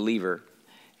was a believer.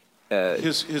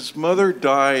 His mother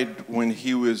died when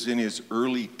he was in his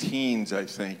early teens, I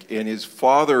think, and his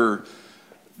father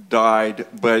died,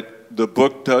 but the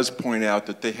book does point out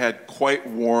that they had quite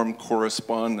warm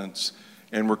correspondence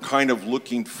and were kind of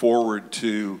looking forward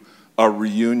to a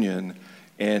reunion.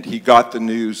 And he got the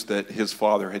news that his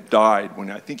father had died when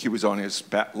I think he was on his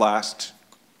last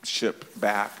ship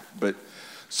back. But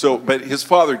his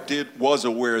father was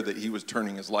aware that he was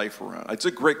turning his life around. It's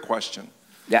a great question.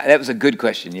 Yeah, that was a good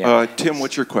question, yeah. Tim,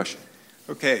 what's your question?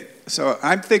 Okay, so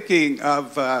I'm thinking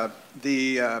of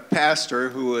the pastor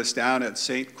who was down at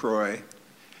St. Croix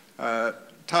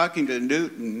talking to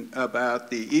Newton about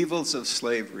the evils of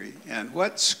slavery. And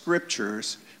what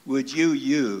scriptures would you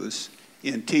use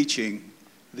in teaching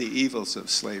the evils of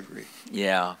slavery?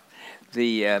 Yeah.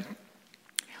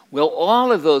 Well,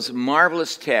 all of those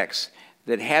marvelous texts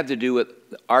that have to do with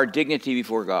our dignity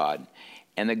before God,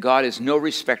 and that God is no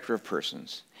respecter of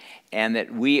persons, and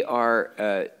that we are,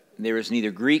 there is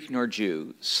neither Greek nor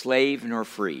Jew, slave nor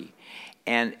free.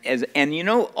 And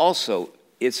also,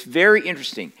 it's very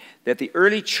interesting that the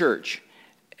early church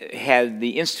had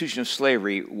the institution of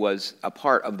slavery was a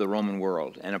part of the Roman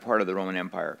world and a part of the Roman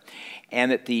Empire.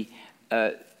 And that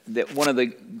that one of the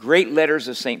great letters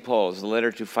of St. Paul is the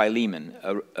letter to Philemon,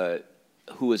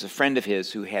 who was a friend of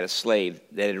his who had a slave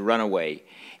that had run away.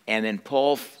 And then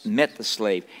Paul met the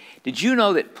slave. Did you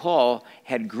know that Paul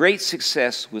had great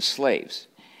success with slaves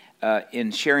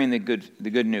in sharing the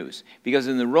good news? Because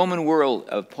in the Roman world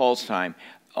of Paul's time,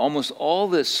 almost all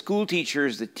the school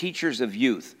teachers, the teachers of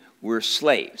youth, were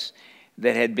slaves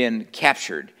that had been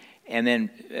captured and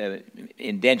then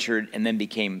indentured and then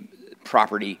became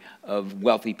property of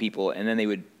wealthy people, and then they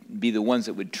would be the ones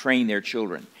that would train their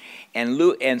children.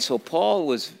 And so Paul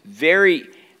was very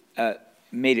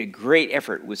made a great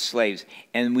effort with slaves.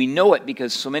 And we know it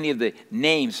because so many of the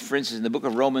names, for instance, in the book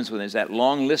of Romans, when there's that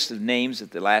long list of names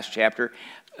at the last chapter,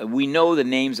 we know the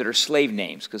names that are slave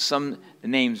names because some of the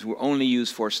names were only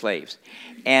used for slaves.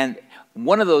 And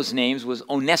one of those names was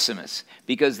Onesimus,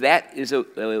 because that is a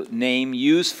name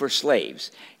used for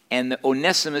slaves. And the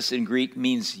Onesimus in Greek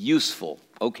means useful.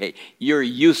 Okay, you're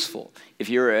useful. If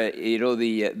you're,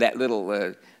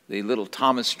 the little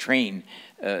Thomas train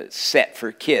set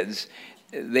for kids,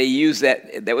 they use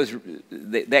that.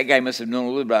 That guy must have known a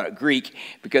little about Greek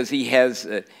because he has.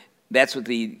 That's what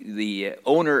the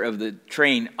owner of the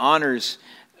train honors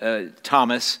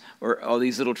Thomas or all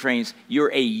these little trains.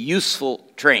 You're a useful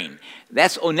train.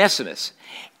 That's Onesimus,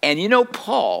 and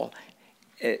Paul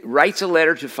writes a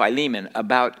letter to Philemon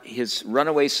about his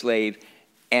runaway slave,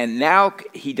 and now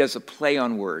he does a play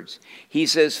on words. He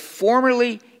says,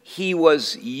 "Formerly he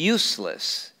was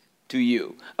useless to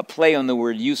you," a play on the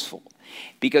word useful,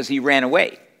 because he ran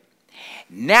away.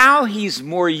 Now he's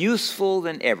more useful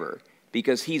than ever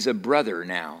because he's a brother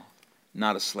now,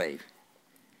 not a slave.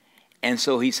 And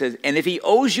so he says, and if he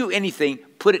owes you anything,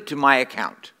 put it to my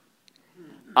account.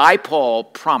 I, Paul,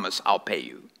 promise I'll pay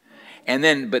you. And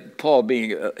then, but Paul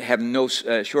having no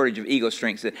shortage of ego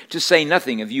strength, said, to say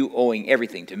nothing of you owing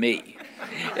everything to me.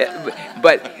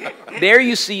 But there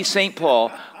you see St.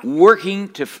 Paul working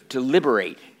to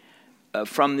liberate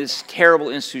from this terrible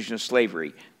institution of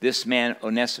slavery, this man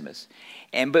Onesimus.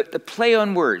 But the play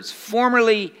on words,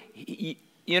 formerly,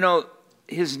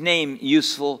 his name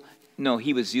useful. No,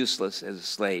 he was useless as a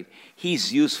slave.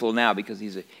 He's useful now because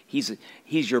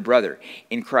he's your brother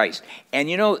in Christ. And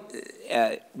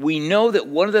we know that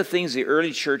one of the things the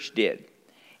early church did,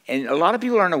 and a lot of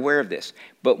people aren't aware of this,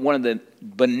 but one of the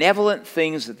benevolent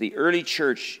things that the early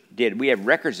church did, we have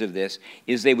records of this,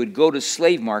 is they would go to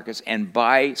slave markets and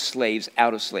buy slaves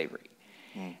out of slavery.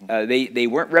 Mm-hmm. They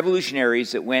weren't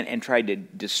revolutionaries that went and tried to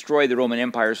destroy the Roman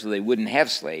Empire so they wouldn't have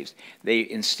slaves. They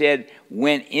instead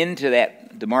went into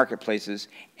the marketplaces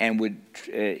and would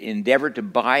endeavor to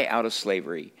buy out of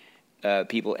slavery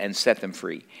people and set them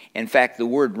free. In fact, the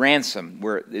word ransom,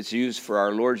 where it's used for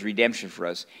our Lord's redemption for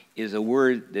us, is a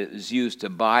word that is used to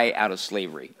buy out of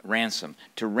slavery, ransom,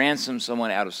 to ransom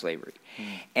someone out of slavery.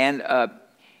 And I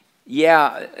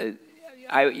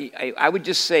would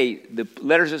just say the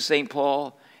letters of St.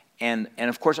 Paul and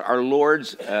of course our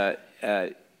Lord's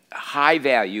high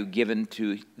value given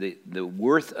to the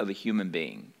worth of a human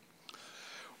being.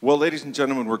 Well, ladies and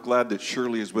gentlemen, we're glad that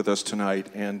Shirley is with us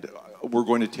tonight, and we're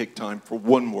going to take time for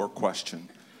one more question.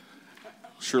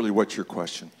 Shirley, what's your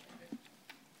question?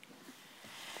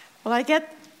 Well, I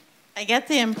get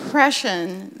the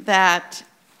impression that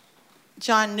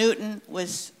John Newton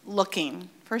was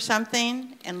looking for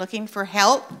something and looking for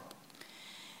help.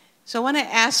 So I want to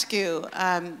ask you,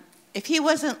 if he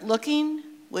wasn't looking,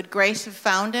 would grace have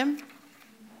found him?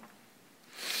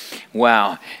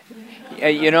 Wow.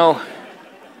 You know...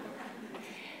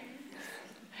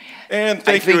 And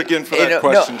thank you again for that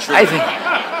question, Shirley.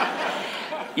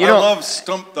 I love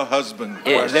stump the husband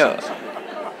questions.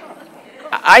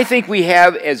 I think we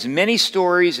have as many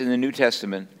stories in the New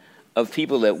Testament of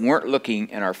people that weren't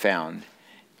looking and are found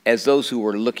as those who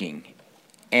were looking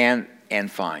and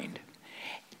find.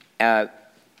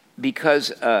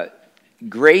 Because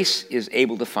grace is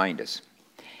able to find us.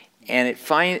 And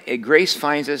grace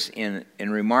finds us in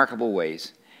remarkable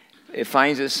ways. It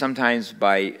finds us sometimes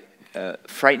by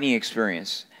frightening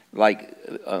experience, like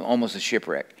almost a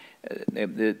shipwreck.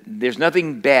 There's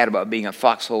nothing bad about being a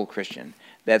foxhole Christian.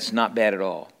 That's not bad at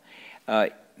all.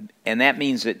 And that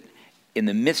means that in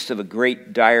the midst of a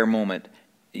great dire moment,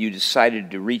 you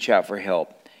decided to reach out for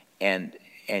help, and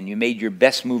you made your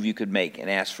best move you could make and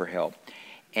ask for help.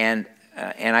 And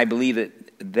I believe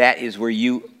that is where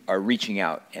you are reaching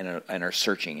out and are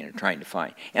searching and are trying to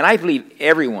find. And I believe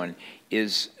everyone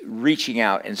is reaching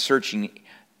out and searching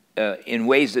in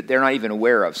ways that they're not even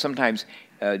aware of. Sometimes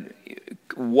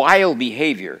wild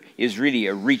behavior is really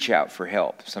a reach out for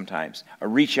help sometimes, a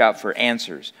reach out for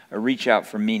answers, a reach out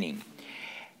for meaning.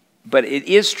 But it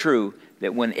is true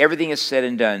that when everything is said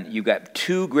and done, you've got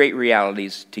two great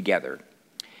realities together.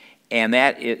 And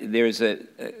there is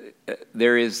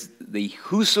the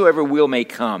whosoever will may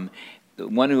come, the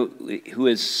one who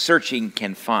is searching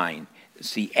can find.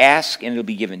 See, ask and it'll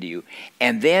be given to you.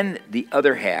 And then the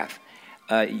other half,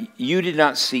 you did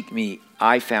not seek me,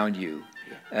 I found you.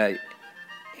 The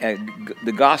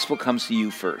gospel comes to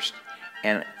you first,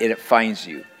 and it finds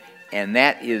you. And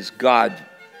that is God,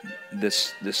 the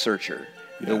searcher,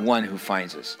 the one who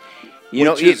finds us. You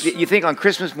know, you think on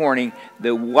Christmas morning,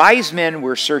 the wise men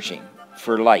were searching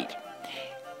for light.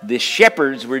 The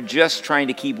shepherds were just trying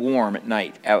to keep warm at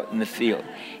night out in the field.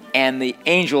 And the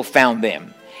angel found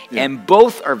them. Yeah. And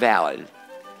both are valid.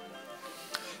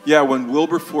 Yeah, when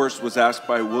Wilberforce was asked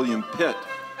by William Pitt,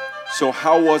 so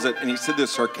how was it, and he said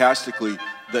this sarcastically,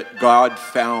 that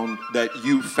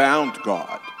you found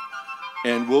God?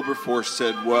 And Wilberforce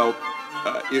said, well,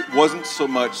 it wasn't so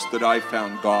much that I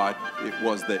found God, it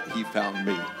was that he found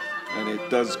me. And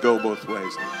it does go both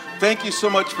ways. Thank you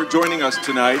so much for joining us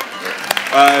tonight.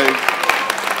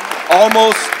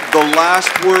 Almost the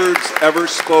last words ever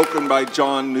spoken by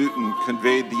John Newton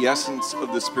conveyed the essence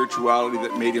of the spirituality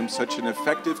that made him such an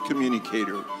effective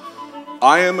communicator.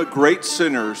 I am a great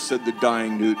sinner, said the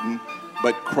dying Newton,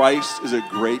 but Christ is a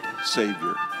great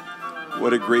Savior.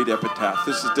 What a great epitaph.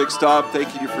 This is Dick Staub.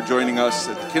 Thank you for joining us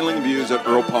at the Kindling Views at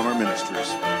Earl Palmer Ministries.